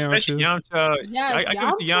 knuckle sandwiches. Especially Yamcha. Yes, I give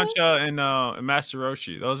it to Yamcha and Master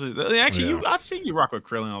Roshi. Those are actually I've seen you rock with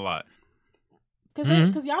Krillin a lot.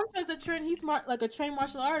 Because Yamcha's a trained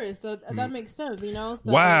martial artist, so that makes sense, So,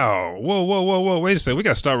 wow. Whoa. Wait a second. We got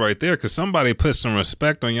to start right there because somebody put some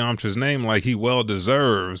respect on Yamcha's name like he well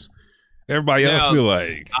deserves. Everybody else be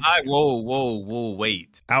like, whoa,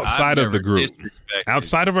 wait. Outside of the group.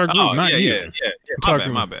 Outside of our group, not you. Yeah.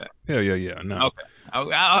 My bad. Yeah. No. Okay.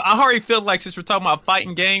 I already feel like since we're talking about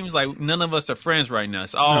fighting games, like none of us are friends right now.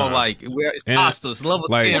 It's all it's hostile. It's level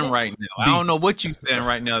 10 right now. I don't know what you saying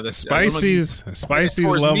right now. Spicy's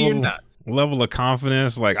level of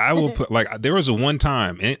confidence. Like I will put there was a one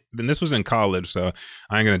time, and this was in college, so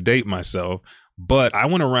I ain't gonna date myself. But I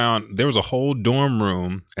went around. There was a whole dorm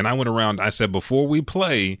room, and I went around. I said before we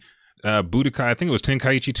play. Budokai, I think it was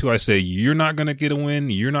Tenkaichi 2. I said, you're not going to get a win.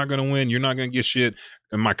 You're not going to win. You're not going to get shit.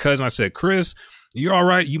 And my cousin, I said, Chris, you're all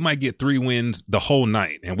right. You might get 3 wins the whole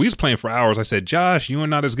night. And we was playing for hours. I said, Josh, you are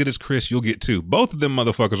not as good as Chris. You'll get 2. Both of them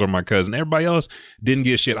motherfuckers are my cousin. Everybody else didn't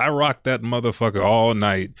get shit. I rocked that motherfucker all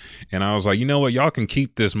night. And I was like, you know what? Y'all can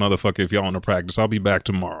keep this motherfucker if y'all want to practice. I'll be back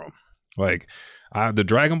tomorrow. Like the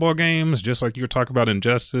Dragon Ball games, just like you were talking about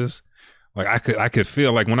Injustice. Like I could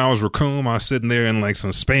feel like when I was Raccoon, I was sitting there in like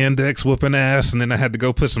some spandex whooping ass, and then I had to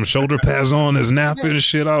go put some shoulder pads on his napper and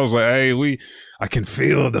shit. I was like, hey, I can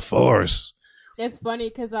feel the force. It's funny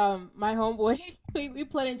because my homeboy we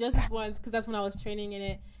played Injustice once because that's when I was training in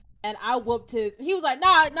it, and I whooped his. He was like,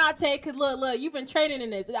 nah, Tay, because look, you've been training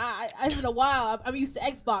in this. It's been a while. I'm used to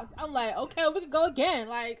Xbox. I'm like, okay, we can go again.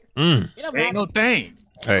 Like, ain't no thing.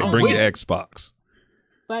 Hey, bring your Xbox.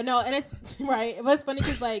 But no, and it's right. It was funny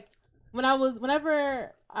because like. When I was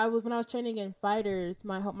training in fighters,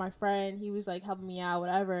 my friend, he was like helping me out,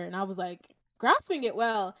 whatever, and I was like grasping it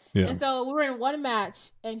well. Yeah. And so we were in one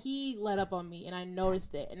match, and he let up on me, and I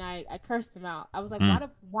noticed it, and I cursed him out. I was like,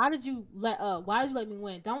 why did you let me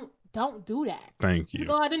win? Don't do that. Thank you. He's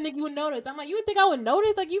like, oh, I didn't think you would notice. I'm like, you would think I would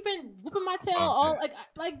notice? Like, you've been whooping my tail all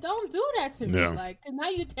like don't do that to me. Like, 'cause now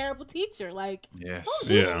you're a terrible teacher. Like, yeah.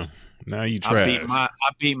 Now you trash. I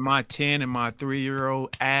beat my 10 and my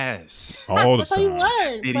 3-year-old ass all the time. That's how you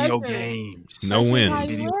learn. Video games. No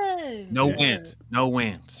wins. No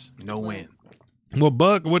wins. Well,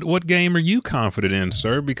 Buck, what game are you confident in,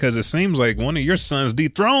 sir? Because it seems like one of your sons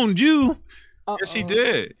dethroned you. Yes, he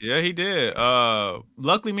did. Yeah, he did.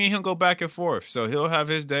 Luckily, me and him go back and forth, so he'll have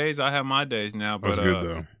his days. I have my days now. But that's good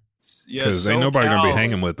though. Yeah, because ain't nobody gonna be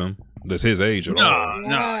hanging with him. That's his age at all.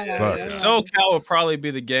 No. SoCal would probably be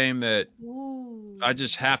the game that I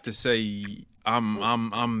just have to say I'm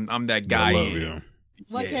that guy.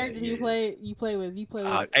 What character do you play? You play with?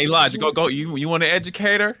 Hey, Lodge, go. You want an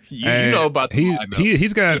educator? You know about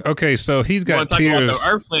he's got So he's got tiers. Talk about the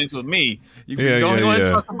Earthlings with me. You want to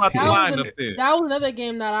talk about the lineup there. That was another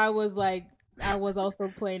game that I was like. I was also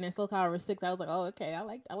playing in Soul Calibur 6. I was like, oh, okay. I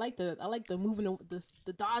like the moving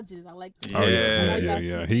the dodges. I like.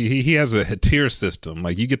 Yeah. He has a tier system.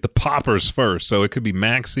 Like you get the poppers first, so it could be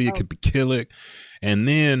Maxi, it could be Killick, and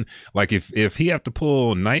then like if he have to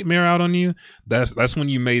pull Nightmare out on you, that's when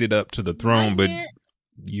you made it up to the throne. Nightmare?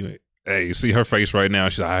 But you see her face right now.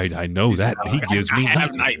 She's like, I know that he gives me. I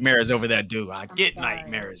have nightmares over that dude. I get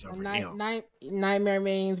nightmares over him. Nightmare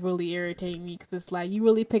mains really irritate me because it's like you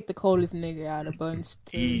really picked the coldest nigga out of a bunch.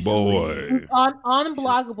 Boy, he's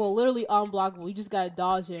unblockable, literally unblockable. You just gotta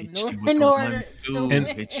dodge him in order.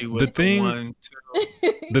 The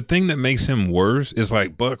thing that makes him worse is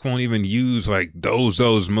like Buck won't even use like those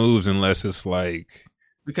moves unless it's like.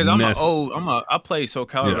 Because I play Soul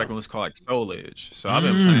Calibur back when it was called like Soul Edge. So I've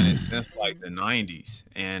been playing it since like the 90s.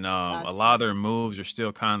 And a lot of their moves are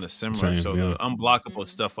still kind of similar. The unblockable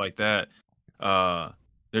stuff like that,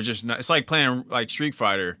 they're just not, it's like playing like Street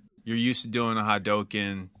Fighter. You're used to doing a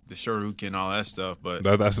Hadouken, the Shoryuken, all that stuff. But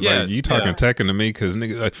that's like you talking Tekken to me because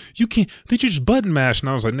nigga, like, you can't. They just button mash, and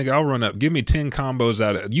I was like, nigga, I'll run up. Give me 10 combos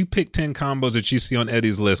out of. You pick 10 combos that you see on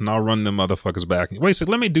Eddie's list, and I'll run them motherfuckers back. Wait a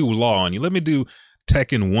second, let me do law on you. Let me do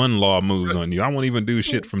Tekken 1 law moves on you. I won't even do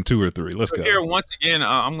shit from 2 or 3. Let's go. Here, once again,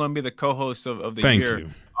 I'm going to be the co-host of the year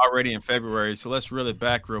already in February. So let's reel it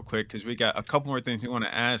back real quick because we got a couple more things we want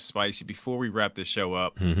to ask Spicy before we wrap this show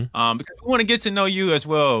up. Because we want to get to know you as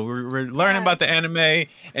well. We're learning about the anime,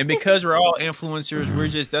 and because we're all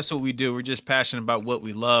influencers, that's what we do. We're just passionate about what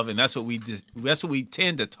we love, and that's what we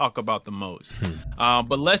tend to talk about the most.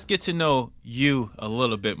 But let's get to know you a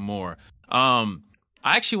little bit more.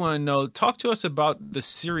 I actually want to talk to us about the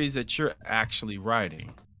series that you're actually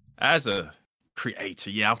writing as a creator.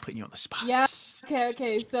 Yeah, I'm putting you on the spot. Yeah.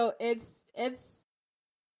 Okay. So it's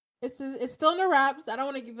still in the wraps. I don't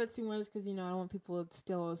want to give it too much because I don't want people to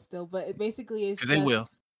still. But it basically is because they will.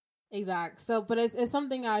 Exact. So, but it's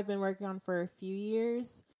something I've been working on for a few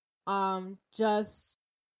years. That's just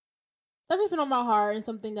been on my heart and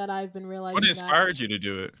something that I've been realizing. What inspired you to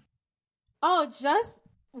do it? Oh, just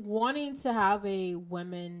wanting to have a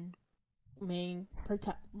women main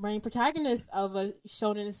protagonist of a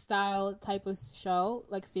shonen style type of show,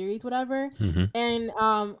 like series, whatever. And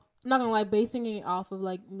I'm not gonna lie, basing it off of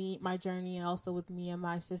like my journey, and also with me and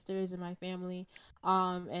my sisters and my family,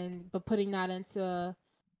 but putting that into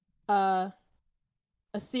a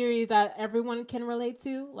series that everyone can relate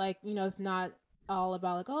to. Like, you know, it's not all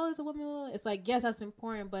about like, oh, it's a woman. It's like, yes, that's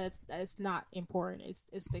important, but it's not important.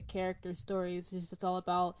 It's the character stories. It's all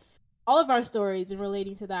about all of our stories and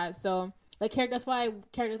relating to that. So like that's why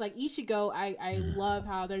characters like Ichigo, I love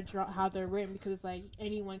how they're written, because it's like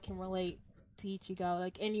anyone can relate to Ichigo.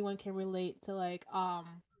 Like anyone can relate to like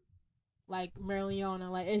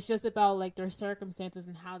Merliona. Like it's just about like their circumstances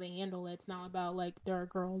and how they handle it. It's not about like they're a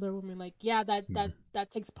girl, they're a woman. Like yeah,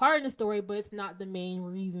 that takes part in the story, but it's not the main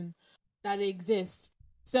reason that it exists.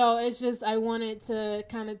 So it's just, I wanted to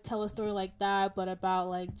kind of tell a story like that, but about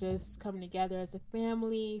like just coming together as a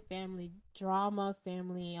family drama,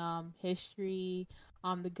 family history,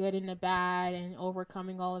 the good and the bad, and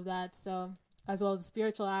overcoming all of that. So as well as the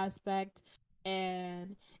spiritual aspect.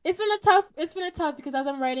 And it's been a tough because as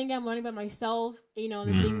I'm writing, I'm learning about myself, you know,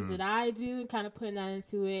 the things that I do, and kind of putting that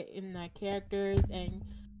into it in the characters and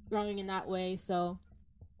growing in that way. So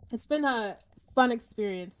it's been a fun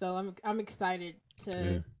experience. So I'm excited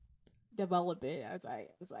to develop it as I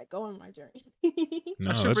go on my journey.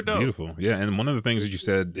 No, that's beautiful. Yeah, and one of the things that you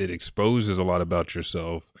said, it exposes a lot about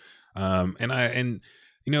yourself. And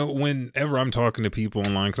you know, whenever I'm talking to people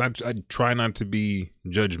online, because I try not to be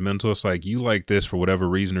judgmental. It's like, you like this for whatever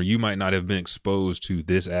reason, or you might not have been exposed to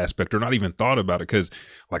this aspect or not even thought about it. Because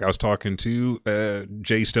like I was talking to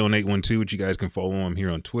JStone812, which you guys can follow him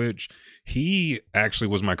here on Twitch. He actually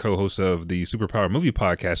was my co-host of the Superpower Movie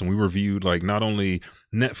Podcast, and we reviewed like not only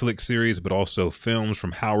Netflix series, but also films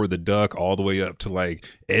from Howard the Duck all the way up to like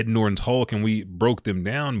Ed Norton's Hulk, and we broke them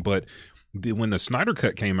down. But when the Snyder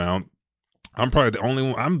Cut came out, I'm the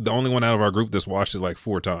only one out of our group that's watched it like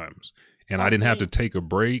 4 times, and I didn't have to take a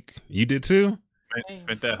break. You did too?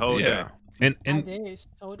 Spent that whole day. And I did.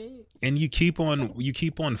 So did. And you keep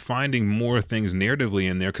on finding more things narratively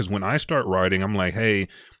in there, because when I start writing, I'm like, hey,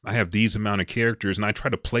 I have these amount of characters, and I try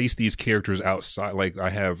to place these characters outside. Like I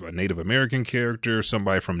have a Native American character,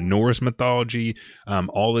 somebody from Norse mythology,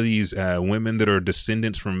 all of these women that are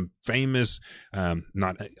descendants from famous,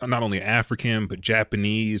 not only African but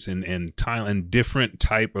Japanese and Thailand, different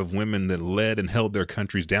type of women that led and held their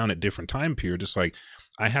countries down at different time periods. It's like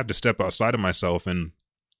I have to step outside of myself and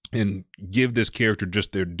give this character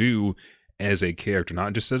just their due as a character,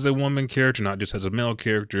 not just as a woman character, not just as a male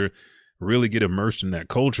character. Really get immersed in that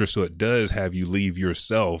culture, so it does have you leave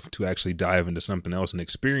yourself to actually dive into something else and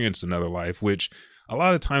experience another life, which a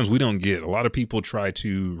lot of times we don't get. A lot of people try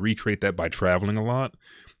to recreate that by traveling a lot,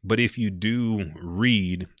 but if you do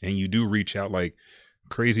read and you do reach out, like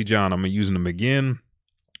Crazy John, I'm using him again,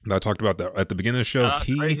 I talked about that at the beginning of the show.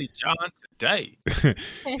 Crazy John today.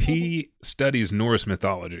 He studies Norse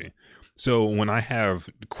mythology. So when I have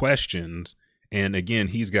questions, and again,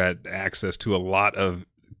 he's got access to a lot of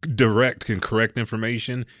direct and correct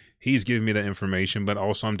information, he's giving me that information, but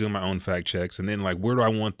also I'm doing my own fact checks. And then like, where do I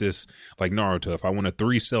want this, like Naruto, if I want a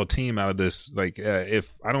 3-cell team out of this, like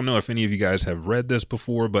if I don't know if any of you guys have read this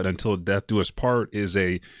before, but Until Death Do Us Part is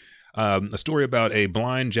a story about a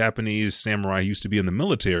blind Japanese samurai who used to be in the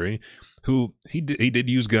military, who he did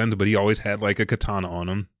use guns, but he always had like a katana on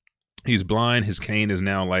him. He's blind. His cane is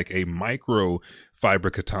now like a micro fiber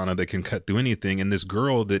katana that can cut through anything. And this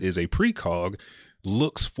girl that is a precog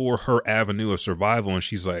looks for her avenue of survival, and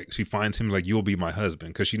she's like, she finds him like, you'll be my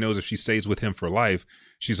husband, because she knows if she stays with him for life,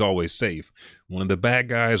 she's always safe. One of the bad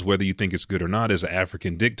guys, whether you think it's good or not, is an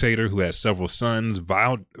African dictator who has several sons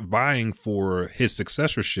vying for his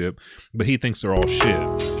successorship, but he thinks they're all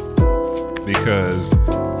shit because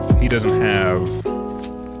he doesn't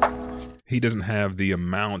have the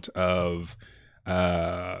amount of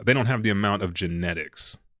they don't have the amount of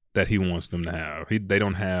genetics that he wants them to have. They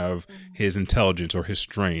don't have his intelligence or his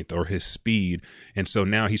strength or his speed. And so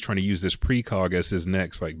now he's trying to use this precog as his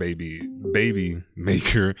next like baby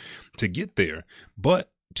maker to get there.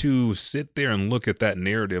 But to sit there and look at that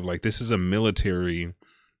narrative, like this is a military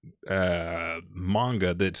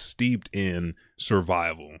manga that's steeped in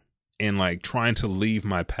survival and like trying to leave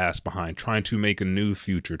my past behind, trying to make a new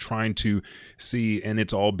future, trying to see, and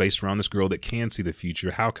it's all based around this girl that can see the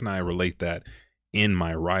future. How can I relate that in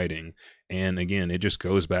my writing? And again, it just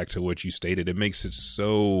goes back to what you stated. It makes it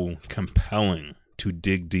so compelling to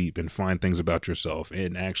dig deep and find things about yourself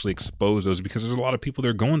and actually expose those, because there's a lot of people that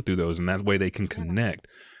are going through those, and that way they can connect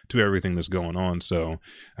to everything that's going on. So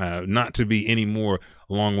not to be any more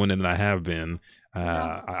long-winded than I have been,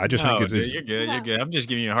 I just think it's you're good. You're good. I'm just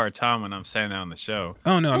giving you a hard time when I'm saying that on the show.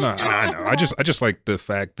 Oh no, I know. I just like the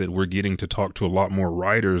fact that we're getting to talk to a lot more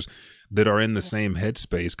writers that are in the same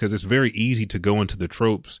headspace, because it's very easy to go into the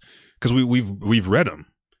tropes because we've read them.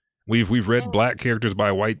 We've read black characters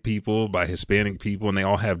by white people, by Hispanic people, and they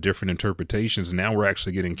all have different interpretations. Now we're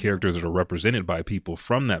actually getting characters that are represented by people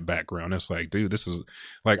from that background. It's like, dude, this is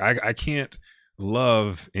like I can't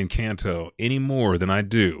love Encanto any more than I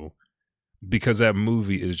do, because that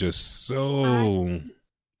movie is just so.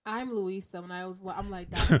 I'm Luisa. I'm like,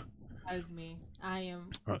 that is me. I am.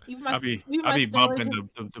 Even my, I'll be bumping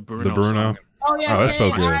the Bruno. Song. Oh yeah, that's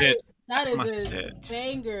so good. That is a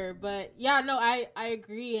banger. But yeah, no, I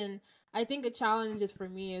agree, and I think a challenge is for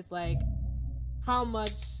me is like how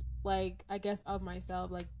much, like, I guess of myself,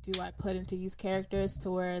 like, do I put into these characters to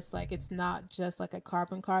where it's like it's not just like a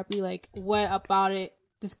carbon copy. Like, what about it?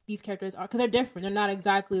 These characters are, because they're different. They're not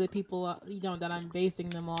exactly the people that I'm basing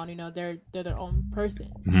them on. They're their own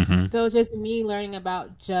person. Mm-hmm. So it's just me learning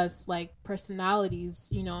about just like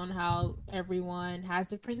personalities, and how everyone has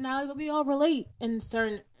their personality, but we all relate in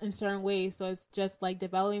certain ways. So it's just like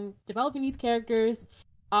developing these characters,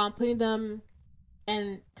 putting them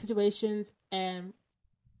in situations and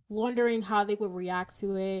wondering how they would react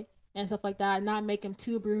to it and stuff like that. Not make them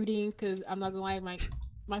too brooding, because I'm not gonna lie,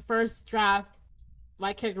 my first draft,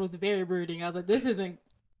 my character was very brooding. I was like,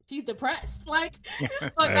 she's depressed. Like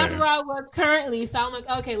that's where I was currently. So I'm like,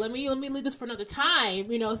 okay, let me leave this for another time,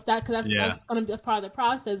 because that's gonna be part of the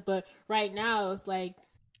process. But right now it's like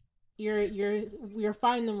you're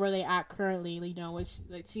finding them where they at currently, which,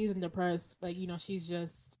 like, she isn't depressed. Like, she's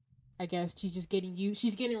just, I guess she's just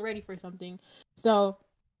she's getting ready for something. So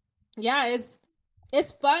yeah,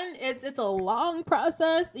 it's fun. It's a long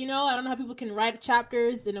process, I don't know how people can write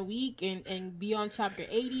chapters in a week and be on chapter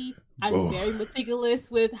 80. I'm very meticulous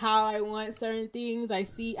with how I want certain things.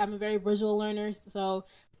 I'm a very visual learner, so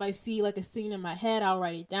if I see like a scene in my head, I'll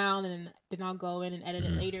write it down and then I'll go in and edit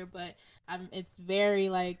it later. But it's very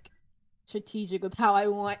like strategic with how I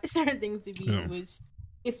want certain things to be, which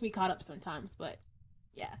gets me caught up sometimes. But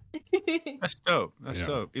yeah. That's dope.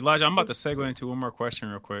 Dope. Elijah, I'm about to segue into one more question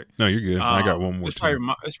real quick. No, you're good. I got one more. It's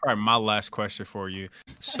probably my last question for you.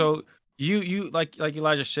 So you like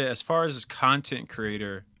Elijah said, as far as content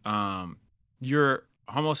creator, you're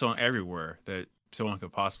almost on everywhere that someone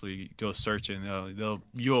could possibly go searching.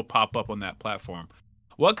 You'll pop up on that platform.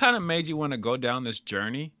 What kind of made you want to go down this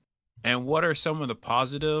journey, and what are some of the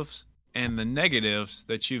positives and the negatives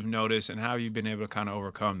that you've noticed, and how you've been able to kind of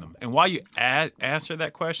overcome them? And while you answer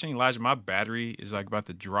that question, Elijah, my battery is like about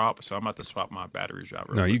to drop, so I'm about to swap my batteries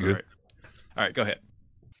out. No, you good. All right, go ahead.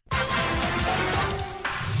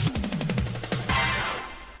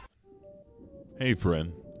 Hey,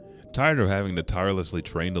 friend. Tired of having to tirelessly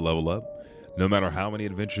train to level up? No matter how many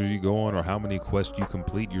adventures you go on or how many quests you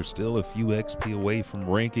complete, you're still a few XP away from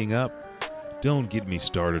ranking up. Don't get me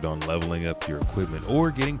started on leveling up your equipment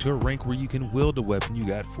or getting to a rank where you can wield a weapon you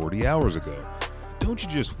got 40 hours ago. Don't you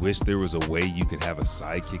just wish there was a way you could have a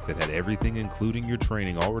sidekick that had everything, including your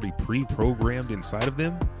training, already pre-programmed inside of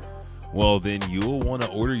them? Well, then you'll want to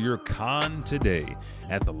order your con today.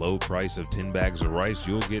 At the low price of 10 bags of rice,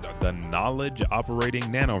 you'll get the knowledge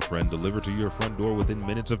operating Nano Friend delivered to your front door within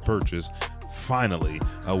minutes of purchase. Finally,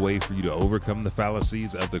 a way for you to overcome the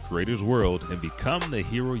fallacies of the creator's world and become the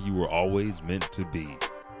hero you were always meant to be.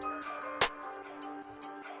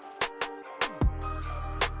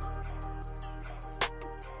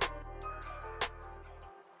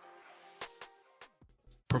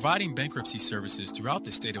 Providing bankruptcy services throughout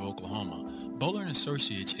the state of Oklahoma, Bowler &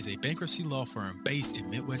 Associates is a bankruptcy law firm based in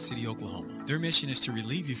Midwest City, Oklahoma. Their mission is to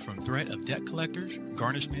relieve you from threat of debt collectors,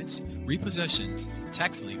 garnishments, repossessions,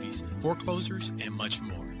 tax levies, foreclosures, and much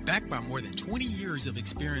more. Backed by more than 20 years of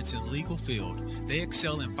experience in the legal field, they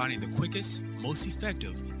excel in finding the quickest, most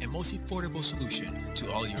effective, and most affordable solution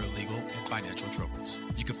to all your legal and financial troubles.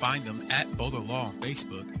 You can find them at Bowler Law on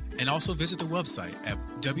Facebook, and also visit their website at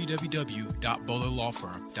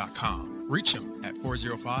www.bowlerlawfirm.com. Reach them at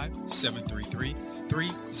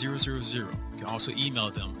 405-733-3000. You can also email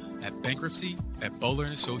them at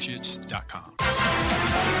bankruptcy@bowlerassociates.com.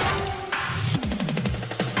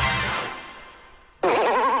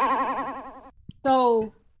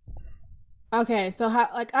 So how,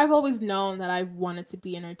 like, I've always known that I wanted to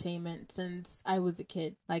be entertainment since I was a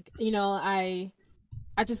kid. Like, I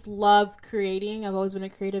just love creating. I've always been a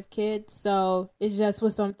creative kid. So it just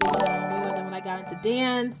was something that I knew. And then when I got into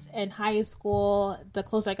dance in high school, the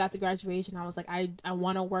closer I got to graduation, I was like, I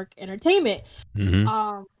want to work entertainment.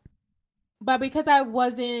 Mm-hmm. But because I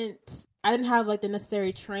didn't have like the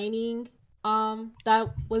necessary training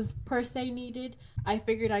that was per se needed. I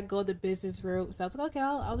figured I'd go the business route, so I was like, okay,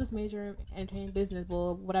 I'll just major in entertainment business,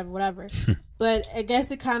 well, whatever. But I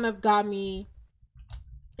guess it kind of got me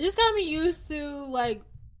used to like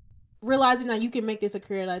realizing that you can make this a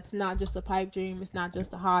career. That it's not just a pipe dream, it's not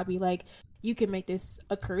just a hobby. Like you can make this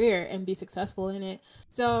a career and be successful in it.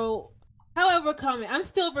 So I'm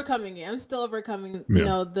still overcoming it. I'm still overcoming, you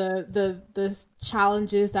know, the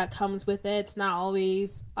challenges that comes with it. It's not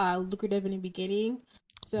always lucrative in the beginning.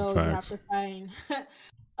 So you have to find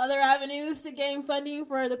other avenues to gain funding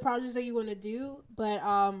for the projects that you want to do. But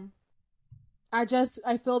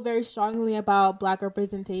I feel very strongly about Black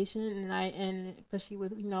representation, and especially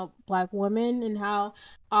with, you know, Black women, and how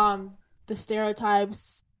the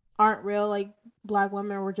stereotypes aren't real. Like Black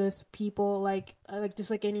women were just people like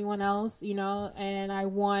just like anyone else, you know. And I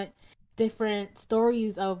want different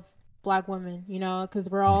stories of Black women, you know, because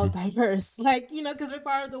we're all diverse, like, you know, because we're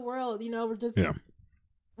part of the world, you know. We're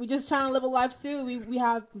just trying to live a life too. We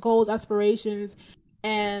have goals, aspirations,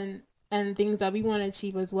 and things that we want to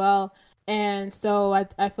achieve as well. And so I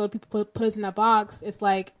feel like people put us in that box. It's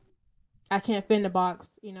like I can't fit in the box,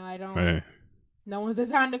 you know. I don't. Hey. No one's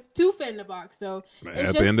designed to fit in the box. So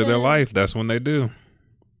at the end of their life, that's when they do.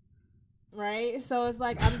 Right. So it's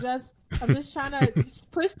like I'm just trying to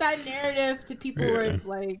push that narrative to people where it's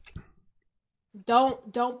like,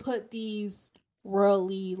 don't put these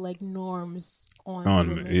worldly like norms on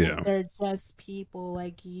women. Like, they're just people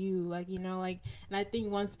like you, like, you know, like. And I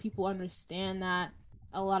think once people understand that,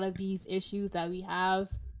 a lot of these issues that we have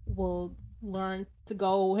will learn to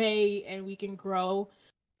go away, and we can grow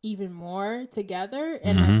even more together.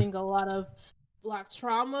 And I think a lot of Black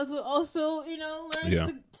traumas will also, you know,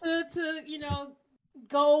 learn to you know,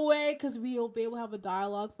 go away, because we will be able to have a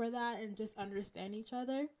dialogue for that and just understand each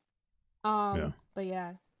other. But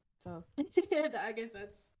yeah, so I guess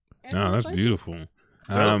that's beautiful.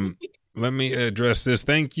 Let me address this.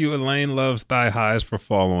 Thank you, Elaine Loves Thigh Highs, for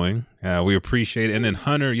following. We appreciate it. And then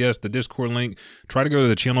Hunter, yes, the Discord link. Try to go to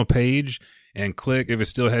the channel page and click if it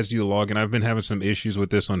still has you to log in. I've been having some issues with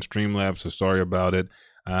this on Streamlabs, so sorry about it.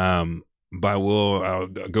 But I'll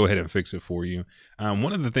go ahead and fix it for you.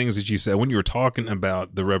 One of the things that you said when you were talking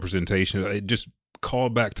about the representation, it just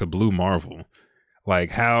called back to Blue Marvel,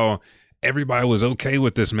 like how everybody was okay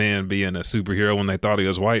with this man being a superhero when they thought he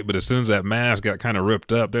was white, but as soon as that mask got kind of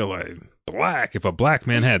ripped up, they're like, black. If a black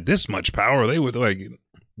man had this much power, they would like,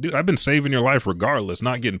 dude, I've been saving your life regardless,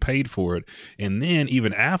 not getting paid for it. And then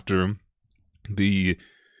even after the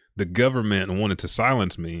government wanted to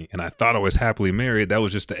silence me, and I thought I was happily married, that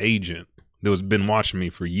was just the agent that was been watching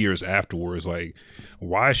me for years afterwards. Like,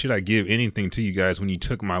 why should I give anything to you guys when you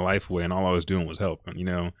took my life away and all I was doing was helping, you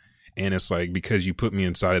know? And it's like, because you put me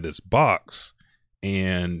inside of this box,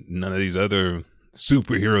 and none of these other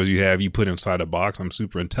superheroes you put inside a box. I'm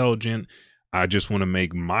super intelligent. I just want to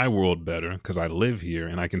make my world better because I live here,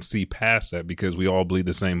 and I can see past that because we all bleed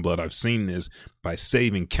the same blood. I've seen this by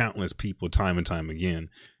saving countless people time and time again.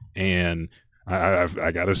 And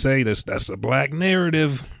I gotta say, that's a black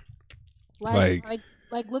narrative. Like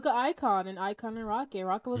look at Icon and Rocket.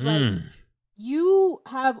 Rocket was like, you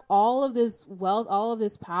have all of this wealth, all of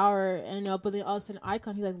this power, and but then all of a sudden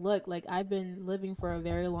Icon, he's like, look, like I've been living for a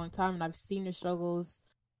very long time, and I've seen the struggles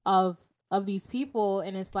of these people,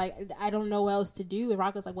 and it's like I don't know what else to do. And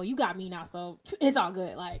Rocket's like, well, you got me now, so it's all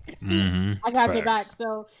good. Like I got your back.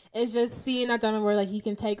 So it's just seeing that dynamic where like he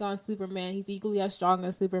can take on Superman. He's equally as strong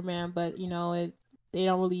as Superman, but you know they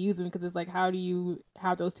don't really use him because it's like, how do you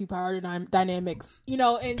have those two power dynamics, you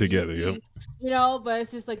know, and together, you know? But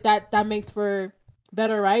it's just like that makes for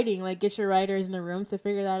better writing. Like, get your writers in the room to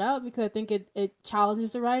figure that out, because I think it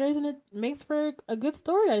challenges the writers and it makes for a good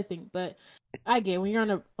story, I think. But I get when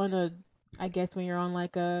you're on a I guess when you're on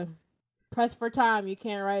like a press for time, you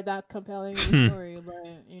can't write that compelling story,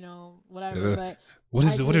 but you know, whatever. But what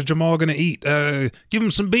is Jamal gonna eat? Give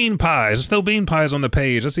him some bean pies. Let's throw bean pies on the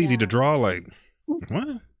page. That's easy to draw. Like, what?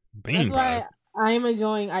 Bean pie. I am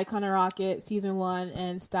enjoying Icon and Rocket season 1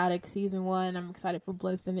 and Static season 1. I'm excited for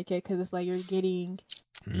Blood Syndicate because it's like you're getting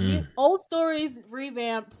old stories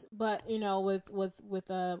revamped, but you know, with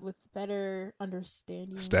better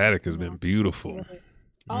understanding. Static has been beautiful.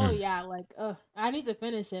 Oh yeah, like I need to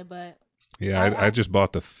finish it, but yeah, I just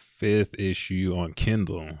bought the 5th issue on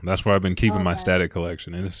Kindle. That's where I've been keeping my Static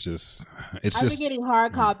collection, and it's just I've been getting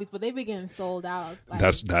hard copies, but they've been getting sold out. Like,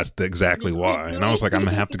 that's exactly why. And I was like, I'm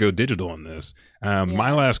gonna have to go digital on this.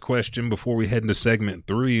 My last question before we head into segment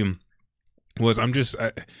 3 was,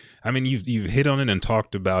 I mean, you've hit on it and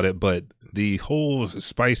talked about it, but the whole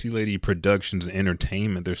Spicy Lady Productions and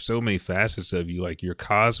entertainment, there's so many facets of you, like your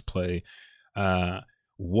cosplay.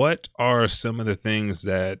 what are some of the things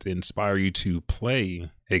that inspire you to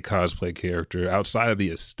play a cosplay character outside of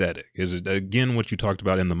the aesthetic? Is it, again, what you talked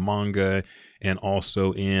about in the manga and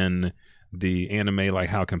also in the anime, like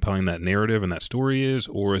how compelling that narrative and that story is?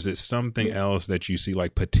 Or is it something else that you see,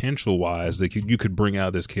 like potential-wise, that you could bring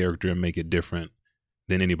out this character and make it different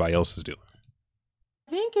than anybody else is doing?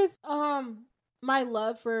 I think it's my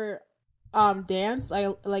love for dance. I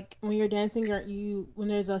like when you're dancing, when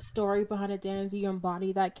there's a story behind a dance, you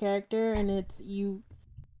embody that character, and it's you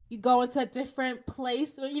go into a different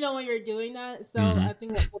place when you're doing that. So I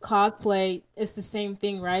think with cosplay, it's the same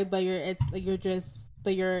thing, right? But it's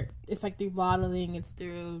like through modeling, it's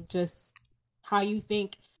through just how you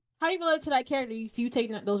think, how you relate to that character. You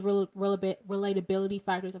taking those relatability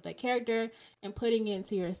factors of that character and putting it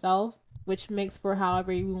into yourself, which makes for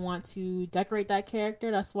however you want to decorate that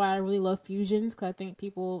character. That's why I really love fusions, because I think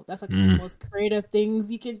that's like one of the most creative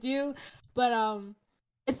things you can do. But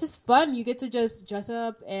it's just fun. You get to just dress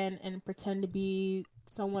up and pretend to be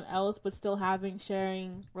someone else, but still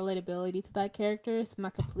sharing relatability to that character. It's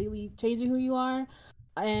not completely changing who you are,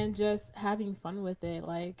 and just having fun with it.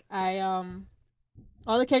 Like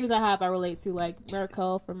all the characters I have, I relate to, like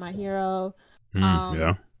Mirko from My Hero.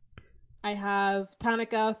 Yeah. I have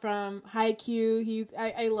Tanaka from Haikyuu.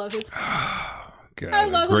 I love his. God, I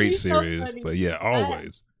love great him. He's series, so but yeah,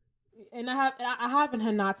 always. I haven't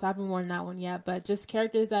Hinata. I haven't worn that one yet, but just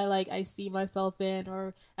characters I see myself in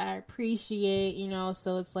or I appreciate.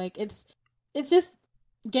 So it's like it's just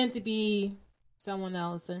getting to be someone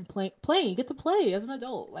else and playing. You get to play as an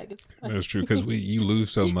adult. That's true, because you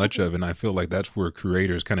lose so much of it, and I feel like that's where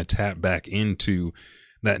creators kind of tap back into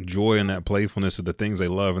that joy and that playfulness of the things they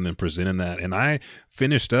love, and then presenting that. And I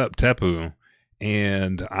finished up Tepu,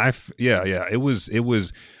 and it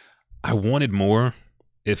was I wanted more.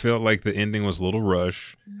 It felt like the ending was a little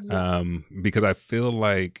rush, because I feel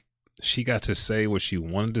like she got to say what she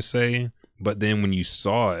wanted to say, but then when you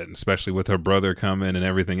saw it, especially with her brother coming and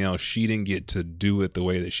everything else, she didn't get to do it the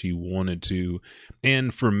way that she wanted to.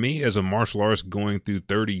 And for me, as a martial artist going through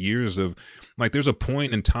 30 years of, like, there's a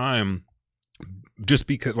point in time, just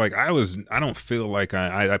because, like, I don't feel like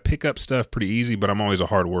I pick up stuff pretty easy, but I'm always a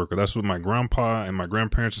hard worker. That's what my grandpa and my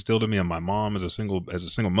grandparents instilled in me, and my mom as a single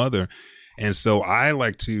mother. And so I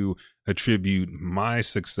like to attribute my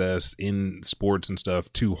success in sports and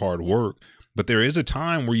stuff to hard work. But there is a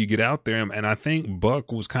time where you get out there, and I think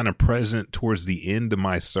Buck was kind of present towards the end of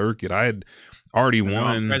my circuit. I had already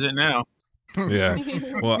won. I'm present now. Yeah.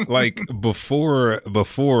 Well, like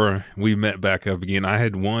before we met back up again, I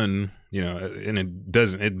had won, and it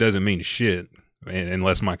doesn't mean shit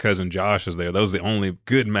unless my cousin Josh is there. Those are the only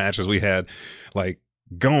good matches we had, like,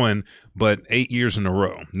 going, but 8 years in a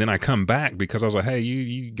row. And then I come back because I was like, hey,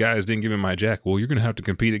 you guys didn't give me my jack. Well, you're going to have to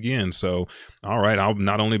compete again. So, all right, I'll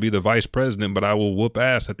not only be the vice president, but I will whoop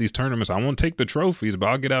ass at these tournaments. I won't take the trophies, but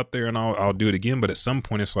I'll get out there and I'll do it again. But at some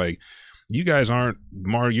point, it's like, you guys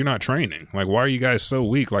you're not training. Like, why are you guys so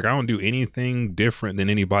weak? Like, I don't do anything different than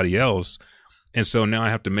anybody else. And so now I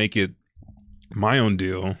have to make it my own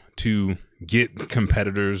deal to get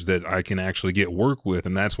competitors that I can actually get work with.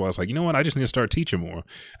 And that's why I was like, you know what? I just need to start teaching more.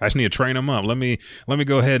 I just need to train them up. Let me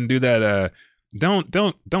go ahead and do that. Don't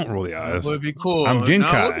roll the eyes. It would be cool. I'm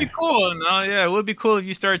Genkai. No, it would be cool. No, yeah, it would be cool if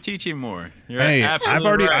you start teaching more. Hey, I've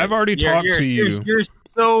already talked to you. You're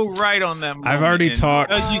so right on that moment. I've already talked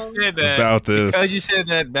because you said that, about this. Because you said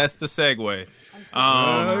that, that's the segue.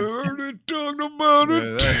 I already talked about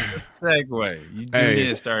it. That's the segue. You do need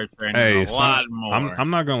to start training a lot more. I'm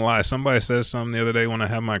not gonna lie. Somebody said something the other day when I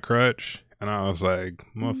had my crutch, and I was like,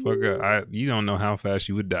 "Motherfucker, you don't know how fast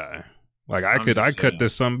you would die." Like, I cut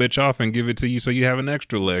this sumbitch off and give it to you, so you have an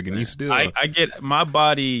extra leg, and you still. I get my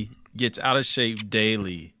body gets out of shape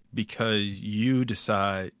daily because you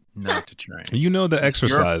decide not to train. You know the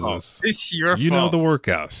exercises. It's your fault. You know the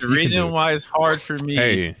workouts. The reason why it's hard for me.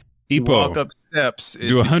 Hey. to walk up steps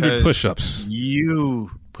is do 100 push-ups. You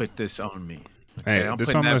put this on me. Okay? Hey, this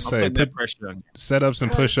is what I'm going to say. Put set-ups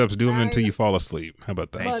and push-ups, do them until you fall asleep. How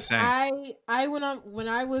about that? Look, I when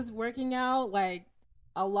I was working out, like,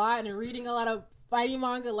 a lot and reading a lot of fighting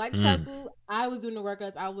manga like Tepu, I was doing the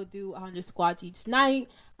workouts. I would do 100 squats each night.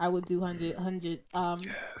 I would do 100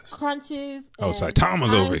 crunches. Oh,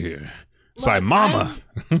 Saitama's over here. Saimama.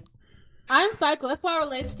 I'm psycho. That's why I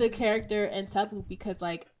relate to the character in Tepu, because,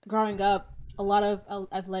 like, growing up, a lot of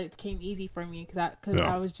athletics came easy for me because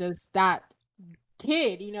I was just that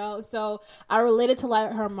kid, So I related to,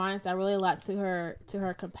 like, her mindset. I related a lot to her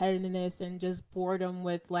competitiveness and just boredom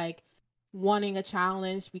with, like, wanting a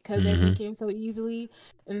challenge because everything came so easily.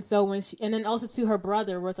 And so and then also to her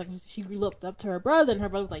brother, where it's like she looked up to her brother, and her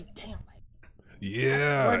brother was like, damn, like,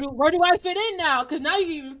 Yeah. Where do I fit in now? Because now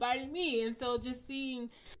you're even fighting me. And so just seeing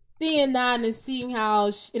that and seeing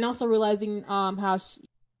how and also realizing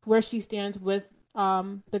where she stands with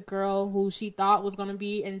the girl who she thought was gonna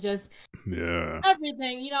be, and just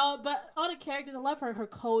everything, but all the characters, I love her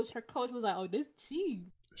coach was like, oh,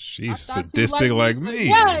 she's sadistic like me.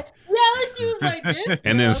 Yeah, she was like this.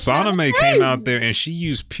 And then Saname came out there and she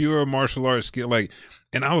used pure martial arts skill, like,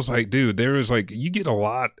 and I was like, dude, there is like, you get a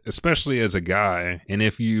lot, especially as a guy, and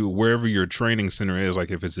if you, wherever your training center is,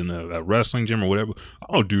 like if it's in a wrestling gym or whatever,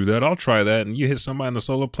 I'll do that, I'll try that, and you hit somebody in the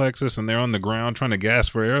solar plexus and they're on the ground trying to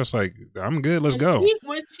gasp for air, it's like, I'm good, let's go.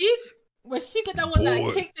 When she got that one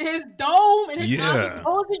that kicked to his dome and his mouth was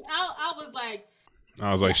closing out,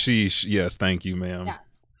 I was like, yes, thank you, ma'am. Yes.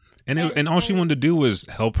 And all she wanted to do was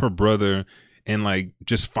help her brother and like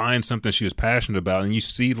just find something she was passionate about. And you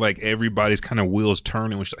see like everybody's kind of wheels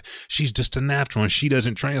turning when she's just a natural and she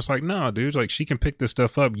doesn't train. It's like, no, dude, like she can pick this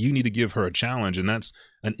stuff up. You need to give her a challenge. And that's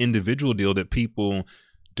an individual deal that people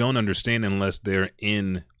don't understand unless they're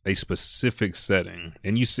in a specific setting.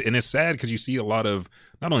 And it's sad because you see a lot of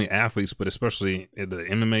not only athletes, but especially the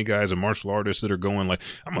MMA guys and martial artists that are going like,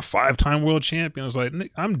 I'm a 5-time world champion. I was like,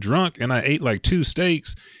 I'm drunk and I ate like 2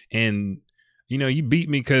 steaks and you beat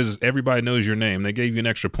me because everybody knows your name. They gave you an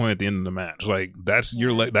extra point at the end of the match. Like that's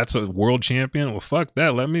that's a world champion. Well, fuck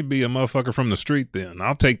that. Let me be a motherfucker from the street then.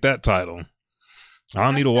 I'll take that title. I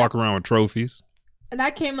don't need to walk around with trophies. And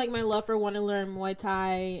that came like my love for wanting to learn Muay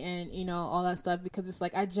Thai and, all that stuff, because it's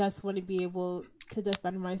like, I just want to be able to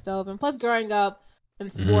defend myself. And plus growing up in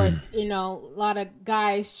sports, a lot of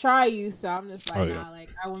guys try you. So I'm just like, like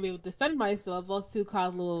I won't be able to defend myself. Those two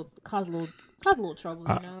cause a little trouble,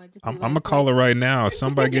 Like, I'm going to call it right now. If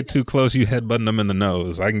somebody get too close, you headbutting them in the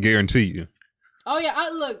nose. I can guarantee you. Oh yeah.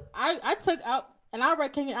 I took out, and I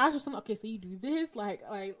reckon I asked her something. Okay, so you do this, like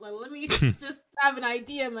let me just have an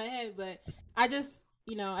idea in my head. But I just,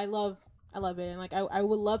 I love it, and like I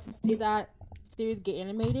would love to see that series get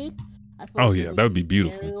animated. I feel that would be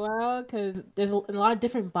beautiful. Very well, because there's a lot of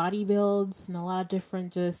different body builds and a lot of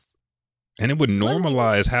different and it would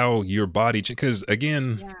normalize how your body, because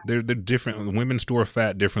again, they're different. Women store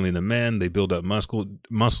fat differently than men. They build up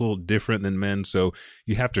muscle different than men. So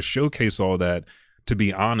you have to showcase all that to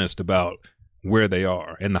be honest about where they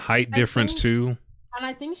are, and the height difference too. And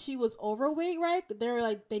I think she was overweight, right? They're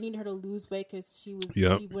like, they needed her to lose weight because she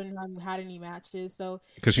wouldn't have had any matches. So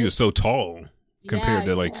because she was so tall compared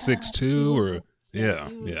to like 6'2" or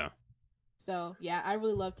yeah. So yeah, I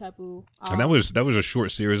really love Taboo. And that was a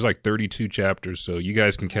short series, like 32 chapters. So you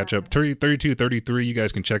guys can catch up 32, 33. You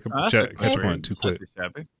guys can catch up on 2 quick.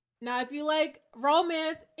 Now, if you like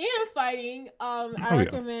romance and fighting, I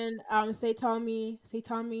recommend Saitami.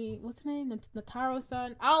 What's her name?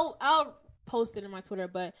 Nataro's-san. I'll post it in my Twitter.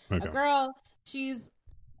 But a girl, she's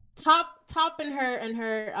top in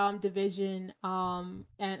her division, and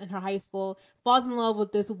in her high school, falls in love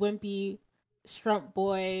with this wimpy shrimp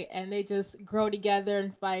boy, and they just grow together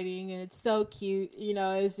and fighting, and it's so cute.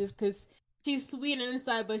 It's just because she's sweet and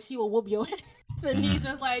inside, but she will whoop your ass. And he's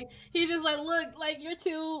just like, look, like, you're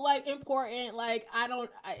too like important, like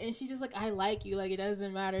and she's just like, I like you, like it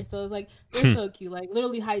doesn't matter. So it's like, they're so cute. Like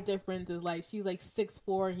literally height difference is like, she's like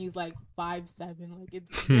 6'4" and he's like 5'7". Like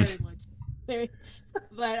it's very much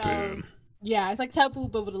but it's like Taboo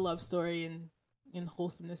but with a love story and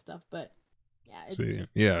wholesomeness stuff. But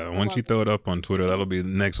once you throw it up on Twitter, that'll be the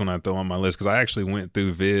next one I throw on my list, because I actually went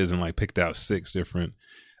through Viz and like picked out 6 different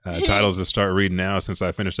titles to start reading now since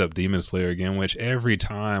I finished up Demon Slayer again, which every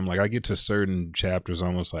time like I get to certain chapters, I'm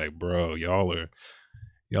almost like, bro, y'all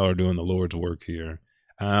are doing the Lord's work here.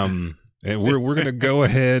 And we're gonna go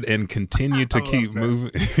ahead and continue to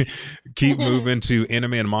keep moving to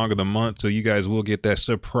anime and manga of the month, so you guys will get that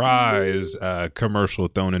surprise commercial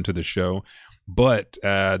thrown into the show. But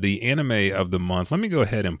the anime of the month, let me go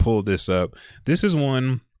ahead and pull this up. This is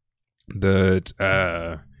one that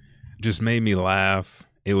just made me laugh.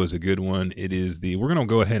 It was a good one. It is we're going to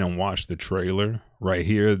go ahead and watch the trailer right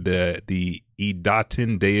here. The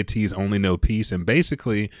Idaten deities only know peace. And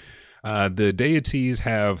basically, the deities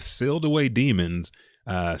have sailed away demons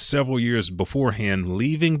several years beforehand,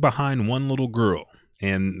 leaving behind one little girl.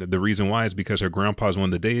 And the reason why is because her grandpa is one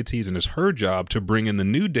of the deities, and it's her job to bring in the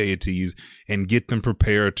new deities and get them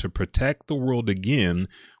prepared to protect the world again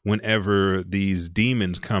whenever these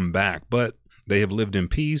demons come back. But they have lived in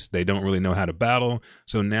peace. They don't really know how to battle.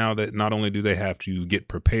 So now that not only do they have to get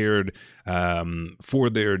prepared for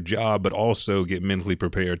their job, but also get mentally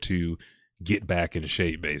prepared to get back in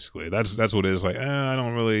shape. Basically, that's what it is. Like, I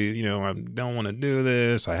don't really, I don't want to do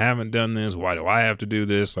this. I haven't done this. Why do I have to do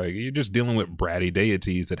this? Like, you're just dealing with bratty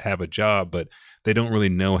deities that have a job, but they don't really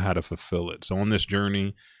know how to fulfill it. So on this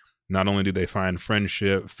journey, not only do they find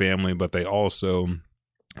friendship, family, but they also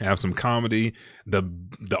have some comedy.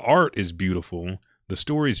 The art is beautiful. The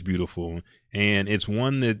story is beautiful. And it's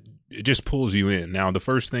one that it just pulls you in. Now, the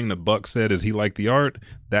first thing that Buck said is he liked the art.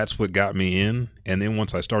 That's what got me in. And then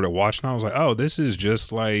once I started watching, I was like, oh, this is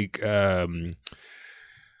just like Black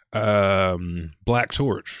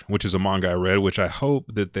Torch, which is a manga I read, which I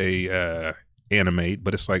hope that they animate.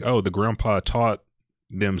 But it's like, oh, the grandpa taught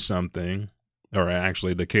them something. Or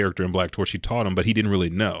actually, the character in Black Torch, he taught him, but he didn't really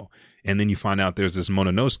know. And then you find out there's this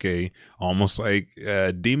Mononosuke, almost like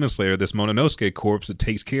Demon Slayer, this Mononosuke corpse that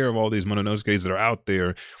takes care of all these Mononosuke's that are out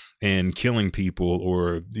there and killing people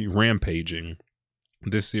or rampaging.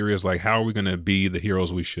 This series, like, how are we going to be the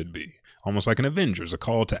heroes we should be? Almost like an Avengers, a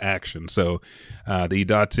call to action. So the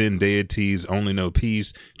Idaten deities only know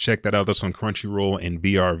peace. Check that out. That's on Crunchyroll and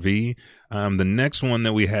BRV. The next one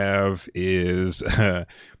that we have is, and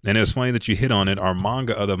it's funny that you hit on it, our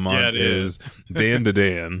manga of the month is Dan to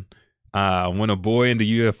Dan. When a boy into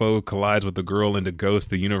UFO collides with a girl into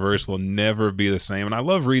Ghost, the universe will never be the same. And I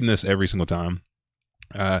love reading this every single time.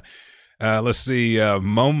 Let's see.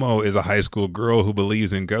 Momo is a high school girl who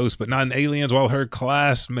believes in ghosts, but not in aliens, while her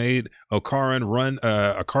classmate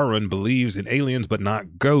Okarun believes in aliens, but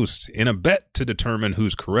not ghosts. In a bet to determine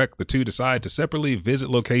who's correct, the two decide to separately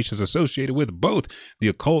visit locations associated with both the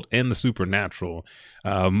occult and the supernatural.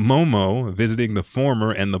 Momo visiting the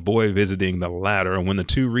former and the boy visiting the latter. And when the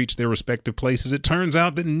two reach their respective places, it turns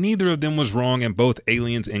out that neither of them was wrong and both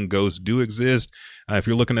aliens and ghosts do exist. If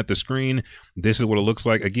you're looking at the screen, this is what it looks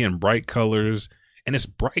like. Again, bright colors, and it's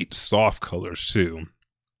bright, soft colors too,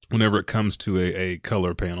 whenever it comes to a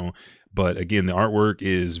color panel. But again, the artwork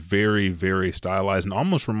is very, very stylized and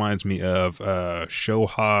almost reminds me of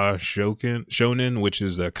Shoha Shonen, which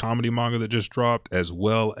is a comedy manga that just dropped, as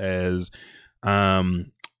well as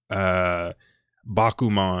Bakuman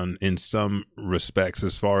in some respects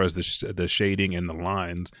as far as the shading and the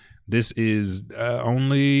lines. This is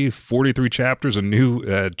only 43 chapters. A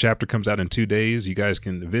new chapter comes out in 2 days. You guys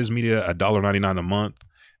can Viz Media $1.99 a month.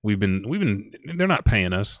 We've been. They're not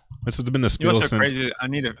paying us. This has been the spill since. Crazy? I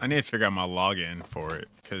need to figure out my login for it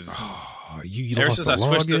because you lost the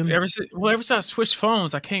login. Ever since I switched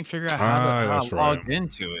phones, I can't figure out how to log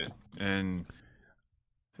into it, and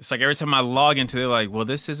it's like every time I log into it, like, well,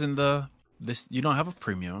 this isn't this. You don't have a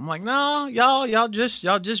premium. I'm like, no, y'all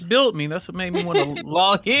just built me. That's what made me want to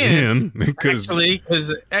log in. Because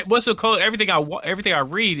what's so cool? Everything I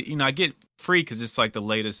read, I get free because it's like the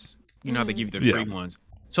latest. How they give you the free ones.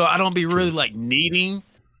 So I don't be really like needing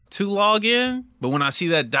to log in, but when I see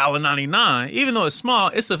that $1.99, even though it's small,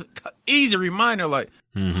 it's a easy reminder. Like,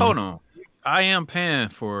 hold on, I am paying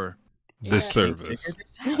for this service.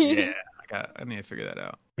 I need to figure that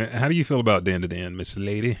out. How do you feel about Dan to Dan, Miss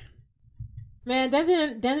Lady? Man, Dan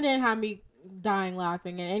to Dan had me dying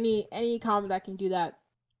laughing, and any comic that can do that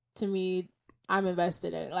to me, I'm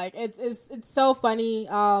invested in it. Like it's so funny.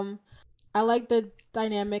 I like the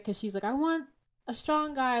dynamic because she's like, I want a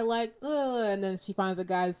strong guy, like, and then she finds a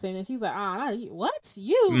guy the same, and she's like, not you. What?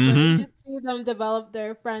 You? Mm-hmm. You just see them develop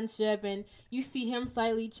their friendship, and you see him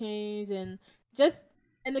slightly change, and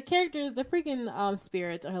the characters, the freaking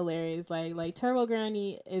spirits are hilarious. Like Turbo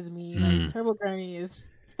Granny is me. Like Turbo Granny is.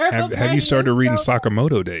 Have you started reading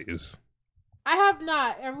Sakamoto Days? I have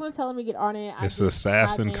not. Everyone's telling me to get on it. It's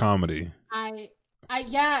assassin comedy. And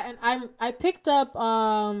I picked up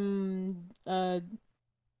oh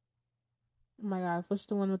my god, what's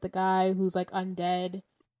the one with the guy who's like undead?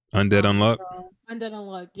 Undead Unluck? Undead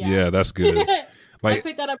Unluck, yeah. Yeah, that's good. I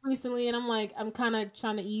picked that up recently, and I'm kind of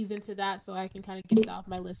trying to ease into that so I can kind of get it off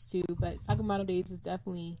my list too. But Sakamoto Days is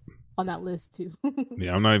definitely on that list too.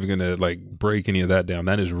 Yeah, I'm not even gonna like break any of that down.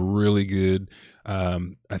 That is really good.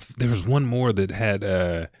 There was one more that had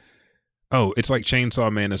it's like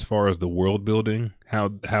Chainsaw Man as far as the world building,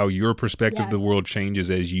 how your perspective of the world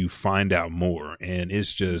changes as you find out more, and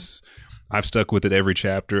it's just I've stuck with it every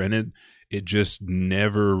chapter, and it just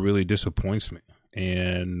never really disappoints me.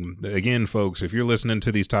 And again, folks, if you're listening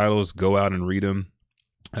to these titles, go out and read them.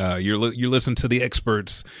 You're listening to the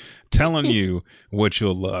experts telling you what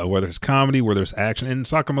you'll love, whether it's comedy, whether it's action. In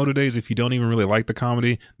Sakamoto Days, if you don't even really like the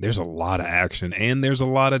comedy, there's a lot of action and there's a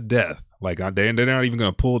lot of death. Like they're not even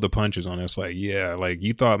going to pull the punches on it. It's like, yeah, like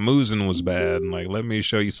you thought Muzan was bad, and like let me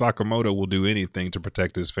show you Sakamoto will do anything to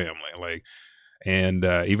protect his family. Like And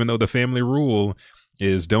even though the family rule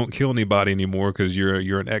is don't kill anybody anymore because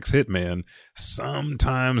you're an ex-hitman,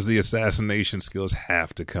 sometimes the assassination skills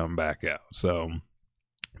have to come back out. So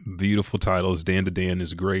beautiful titles. Dan to Dan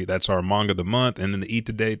is great. That's our manga of the month. And then the Eat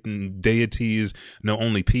the Deities No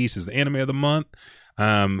Only Peace is the anime of the month.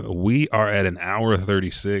 We are at an hour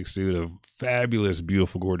 36, dude, of fabulous,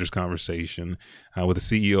 beautiful, gorgeous conversation with the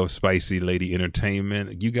CEO of SpicyLady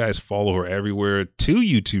Entertainment. You guys follow her everywhere. 2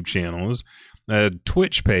 YouTube channels, a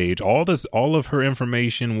Twitch page. All of her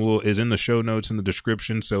information is in the show notes in the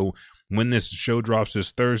description. So when this show drops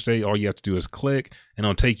this Thursday, all you have to do is click, and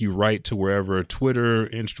it'll take you right to wherever, Twitter,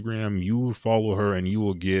 Instagram. You follow her, and you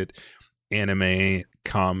will get anime,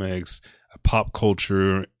 comics, pop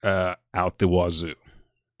culture out the wazoo.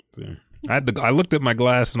 So, I looked at my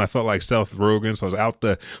glass and I felt like Seth Rogen, so I was out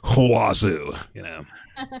the wazoo, you know.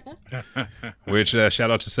 Which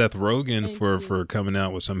shout out to Seth Rogen for coming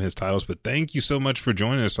out with some of his titles. But thank you so much for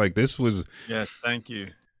joining us. Like, this was thank you.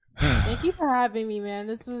 Thank you for having me, man.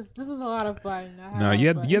 This was a lot of fun. No, you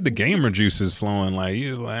had the gamer juices flowing. Like,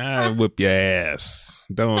 you was like, I whip your ass.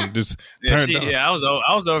 Don't just turn it on. Yeah, I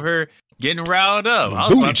was over here getting riled up. I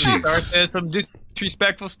was about to start saying some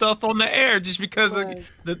disrespectful stuff on the air just because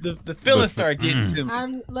the feelings start getting to me.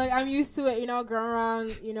 I'm used to it, you know, growing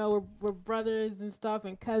around, you know, we're brothers and stuff,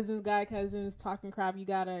 and guy cousins talking crap. You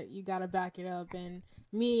gotta back it up. And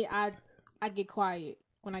me, I get quiet.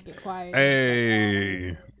 When I get quiet,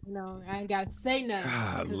 hey, you know, I ain't gotta say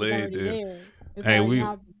nothing. Golly, dude. Hey,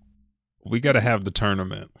 we gotta have the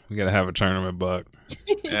tournament. We gotta have a tournament, Buck.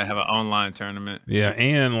 Yeah, have an online tournament. Yeah,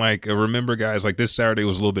 and like remember, guys, like this Saturday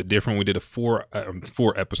was a little bit different. We did a 4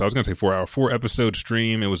 episode. I was gonna say 4 hour, 4 episode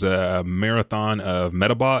stream. It was a marathon of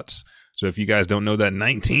Metabots. So if you guys don't know that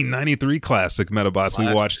 1993 classic Metabots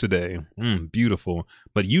we watched today, beautiful.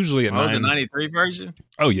 But usually at 9, was the 93 version?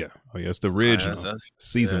 Oh yeah, it's the original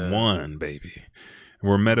season 1, baby.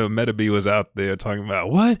 Where Meta B was out there talking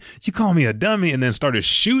about, what? You call me a dummy? And then started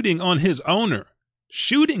shooting on his owner.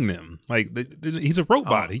 Shooting them. Like, he's a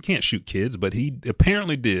robot. He can't shoot kids, but he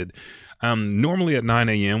apparently did. Normally at 9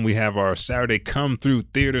 a.m., we have our Saturday Come Through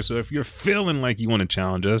Theater. So if you're feeling like you want to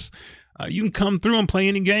challenge us, you can come through and play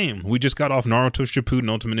any game. We just got off Naruto Shippuden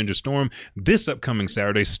Ultimate Ninja Storm. This upcoming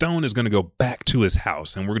Saturday, Stone is going to go back to his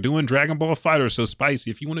house, and we're doing Dragon Ball FighterZ. So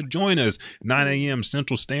Spicy, if you want to join us 9 a.m.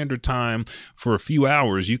 Central Standard Time for a few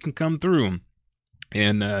hours, you can come through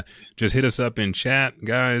and just hit us up in chat,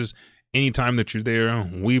 guys. Anytime that you're there,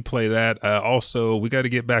 we play that. Also, we got to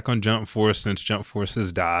get back on Jump Force since Jump Force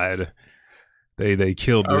has died. They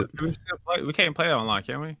killed it. We can't play it online,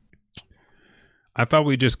 can we? I thought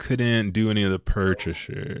we just couldn't do any of the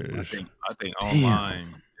purchases. I think online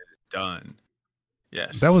is done.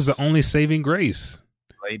 Yes, that was the only saving grace.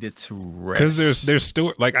 Laid it to rest. Because there's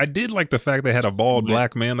still, like, I did like the fact they had a bald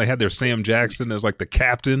black man. They had their Sam Jackson as like the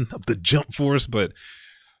captain of the Jump Force. But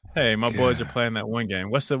hey, my boys are playing that one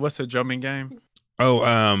game. What's the drumming game? Oh,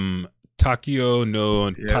 Takio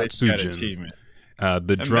no Tatsujin.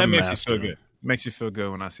 The drum master. Makes you feel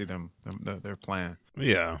good when I see them they're playing.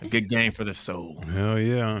 Yeah. A good game for the soul. Hell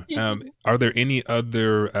yeah. Are there any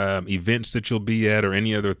other events that you'll be at or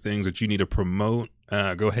any other things that you need to promote?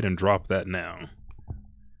 Go ahead and drop that now.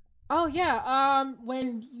 Oh, yeah.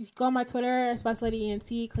 When you go on my Twitter, SpicyLady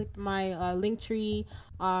ENT, click my link tree,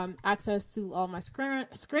 access to all my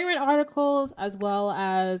screenwriting articles, as well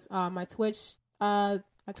as my Twitch,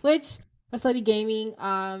 SpicyLady Gaming.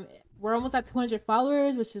 We're almost at 200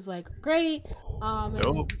 followers, which is like great.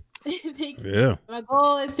 Yeah. My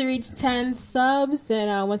goal is to reach 10 subs,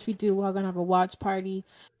 and once we do, we're gonna have a watch party.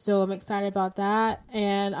 So I'm excited about that.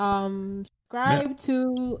 And subscribe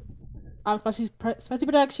to Spicy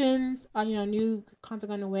Productions. New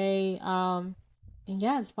content on the way. And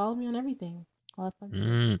yeah, just follow me on everything. All that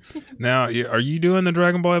fun stuff. Now, are you doing the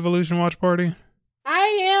Dragon Ball Evolution watch party?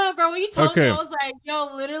 I am, bro. When you told me, I was like,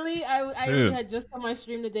 yo, literally, I really had just on my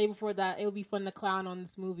stream the day before that it would be fun to clown on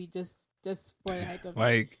this movie just for the heck of it.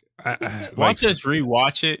 Like, I'll just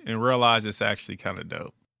rewatch it and realize it's actually kind of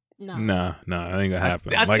dope. No, that ain't gonna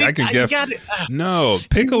happen. I can get no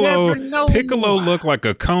Piccolo. Piccolo looked like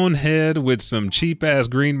a cone head with some cheap ass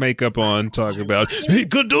green makeup on, talking about hey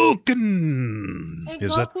Hadouken. And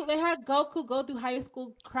Goku, they had Goku go through high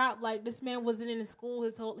school crap. Like, this man wasn't in school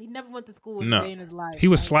he never went to school a day in his life. He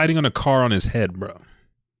was sliding on a car on his head, bro.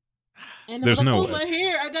 And there's no way. My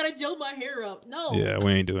hair, I gotta gel my hair up. No. Yeah,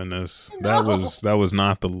 we ain't doing this. No. That was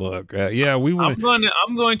not the look. Yeah, we went.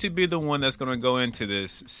 I'm going to be the one that's going to go into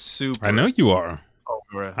this super. I know you are.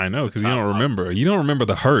 I know, because you don't remember. You don't remember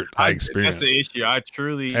the hurt I experienced. That's the issue. I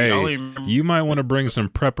truly only remember. You might want to bring some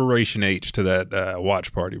preparation H to that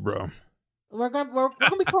watch party, bro. We're gonna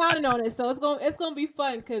be clowning on it, so it's gonna be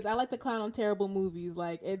fun because I like to clown on terrible movies.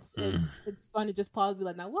 Like it's fun to just pause and be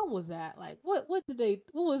like, now what was that? Like what was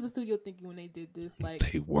the studio thinking when they did this?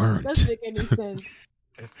 Like they weren't. Doesn't make any sense.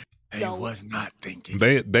 They was not thinking.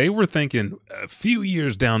 They were thinking a few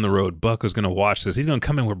years down the road, Buck was going to watch this. He's going to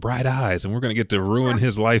come in with bright eyes, and we're going to get to ruin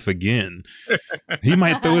his life again. He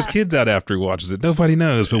might throw his kids out after he watches it. Nobody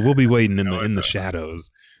knows, but we'll be waiting in the shadows.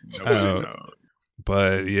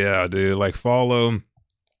 But yeah, dude, like follow,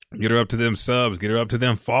 get her up to them subs, get her up to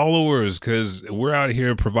them followers, because we're out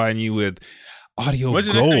here providing you with audio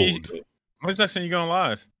gold. When's the next time you going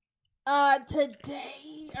live? Today.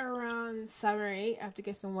 Around 7 or 8. I have to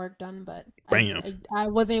get some work done, but I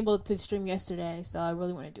wasn't able to stream yesterday, so I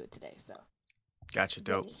really want to do it today. So, gotcha,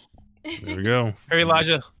 dope. There we go. Hey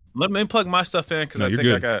Elijah, let me plug my stuff in because I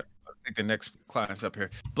think the next client's up here.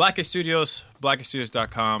 Blackest Studios,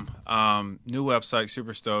 blackeststudios.com. New website,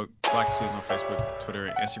 super stoked. Blackest Studios on Facebook, Twitter,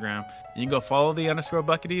 and Instagram. You can go follow the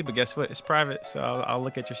 _Blackety, but guess what? It's private, so I'll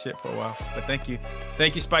look at your shit for a while. But thank you,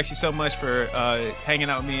 Spicy, so much for hanging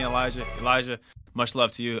out with me and Elijah. Much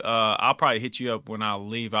love to you. I'll probably hit you up when I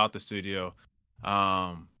leave out the studio,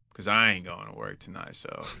 because I ain't going to work tonight.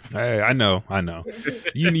 So hey, I know.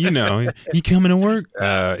 You know, he coming to work?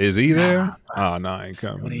 Is he there? Oh no, I ain't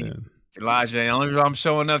coming. In. Elijah, the only reason I'm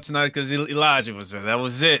showing up tonight because Elijah was there. That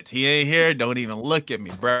was it. He ain't here. Don't even look at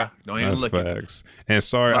me, bro. Don't even look at me. And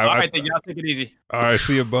sorry. All right, then y'all take it easy. All right,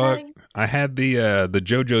 see you, Buck. I had the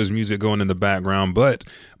JoJo's music going in the background, but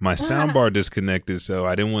my soundbar disconnected, so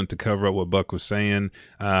I didn't want to cover up what Buck was saying.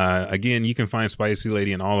 Again, you can find Spicy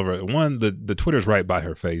Lady and all of her. The Twitter's right by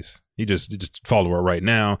her face. You just follow her right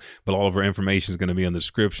now, but all of her information is going to be in the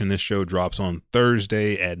description. This show drops on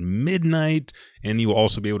Thursday at midnight, and you will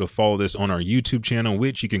also be able to follow this on our YouTube channel,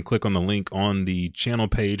 which you can click on the link on the channel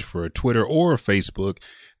page for Twitter or Facebook.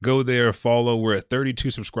 Go there, follow. We're at 32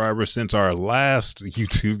 subscribers since our last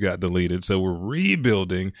YouTube got deleted, so we're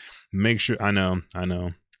rebuilding. Make sure, I know.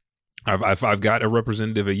 I've got a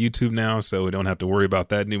representative at YouTube now, so we don't have to worry about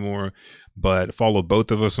that anymore. But follow both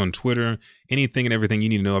of us on Twitter. Anything and everything you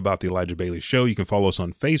need to know about the Elijah Bailey Show. You can follow us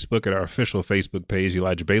on Facebook at our official Facebook page,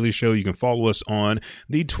 Elijah Bailey Show. You can follow us on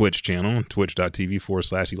the Twitch channel,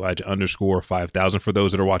 twitch.tv/Elijah_5000. For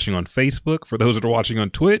those that are watching on Facebook, for those that are watching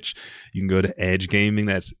on Twitch, you can go to Edge Gaming.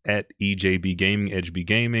 That's at EJB Gaming, Edge B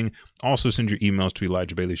Gaming. Also send your emails to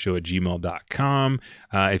ElijahBaileyShow@gmail.com.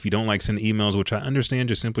 If you don't like sending emails, which I understand,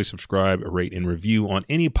 just simply subscribe, rate, and review on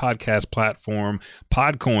any podcast platform.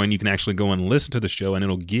 Podcoin, you can actually go and listen to the show, and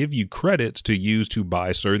it'll give you credits to use to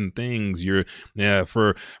buy certain things.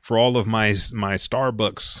 For all of my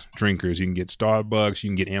Starbucks drinkers, you can get Starbucks, you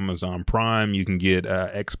can get Amazon Prime, you can get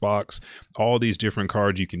Xbox, all these different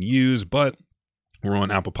cards you can use. But we're on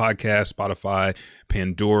Apple Podcasts, Spotify,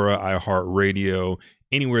 Pandora, iHeartRadio,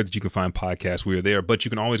 anywhere that you can find podcasts, we are there. But you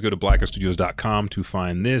can always go to blackeststudios.com to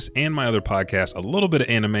find this and my other podcast, A Little Bit of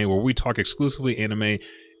Anime, where we talk exclusively anime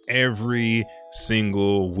every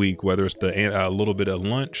single week, whether it's a little bit of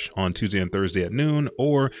lunch on Tuesday and Thursday at noon,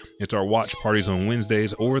 or it's our watch parties on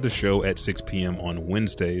Wednesdays, or the show at 6 p.m. on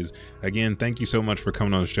Wednesdays. Again, thank you so much for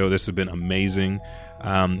coming on the show. This has been amazing.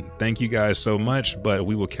 Thank you guys so much, but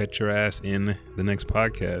we will catch your ass in the next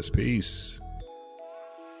podcast. Peace.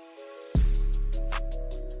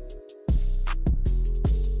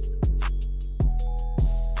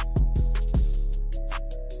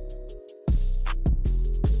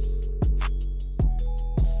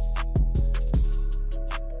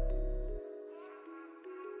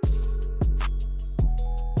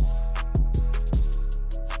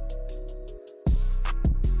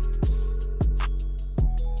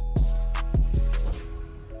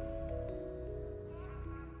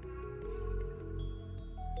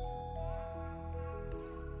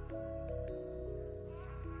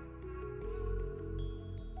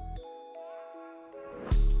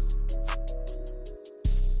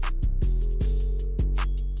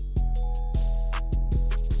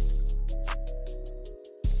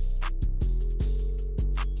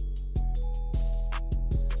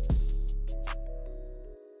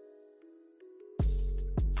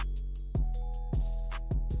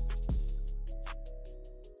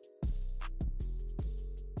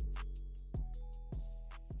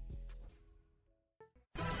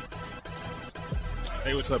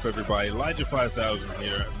 Hey, what's up, everybody? Elijah 5000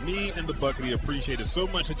 here. Me and the Buckety appreciate it so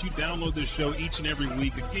much that you download this show each and every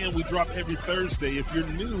week. Again, we drop every Thursday. If you're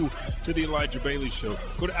new to the Elijah Bailey Show,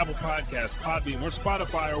 go to Apple Podcasts, Podbean, or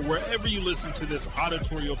Spotify, or wherever you listen to this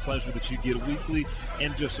auditorial pleasure that you get weekly,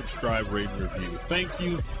 and just subscribe, rate, and review. Thank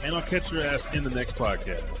you, and I'll catch your ass in the next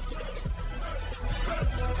podcast.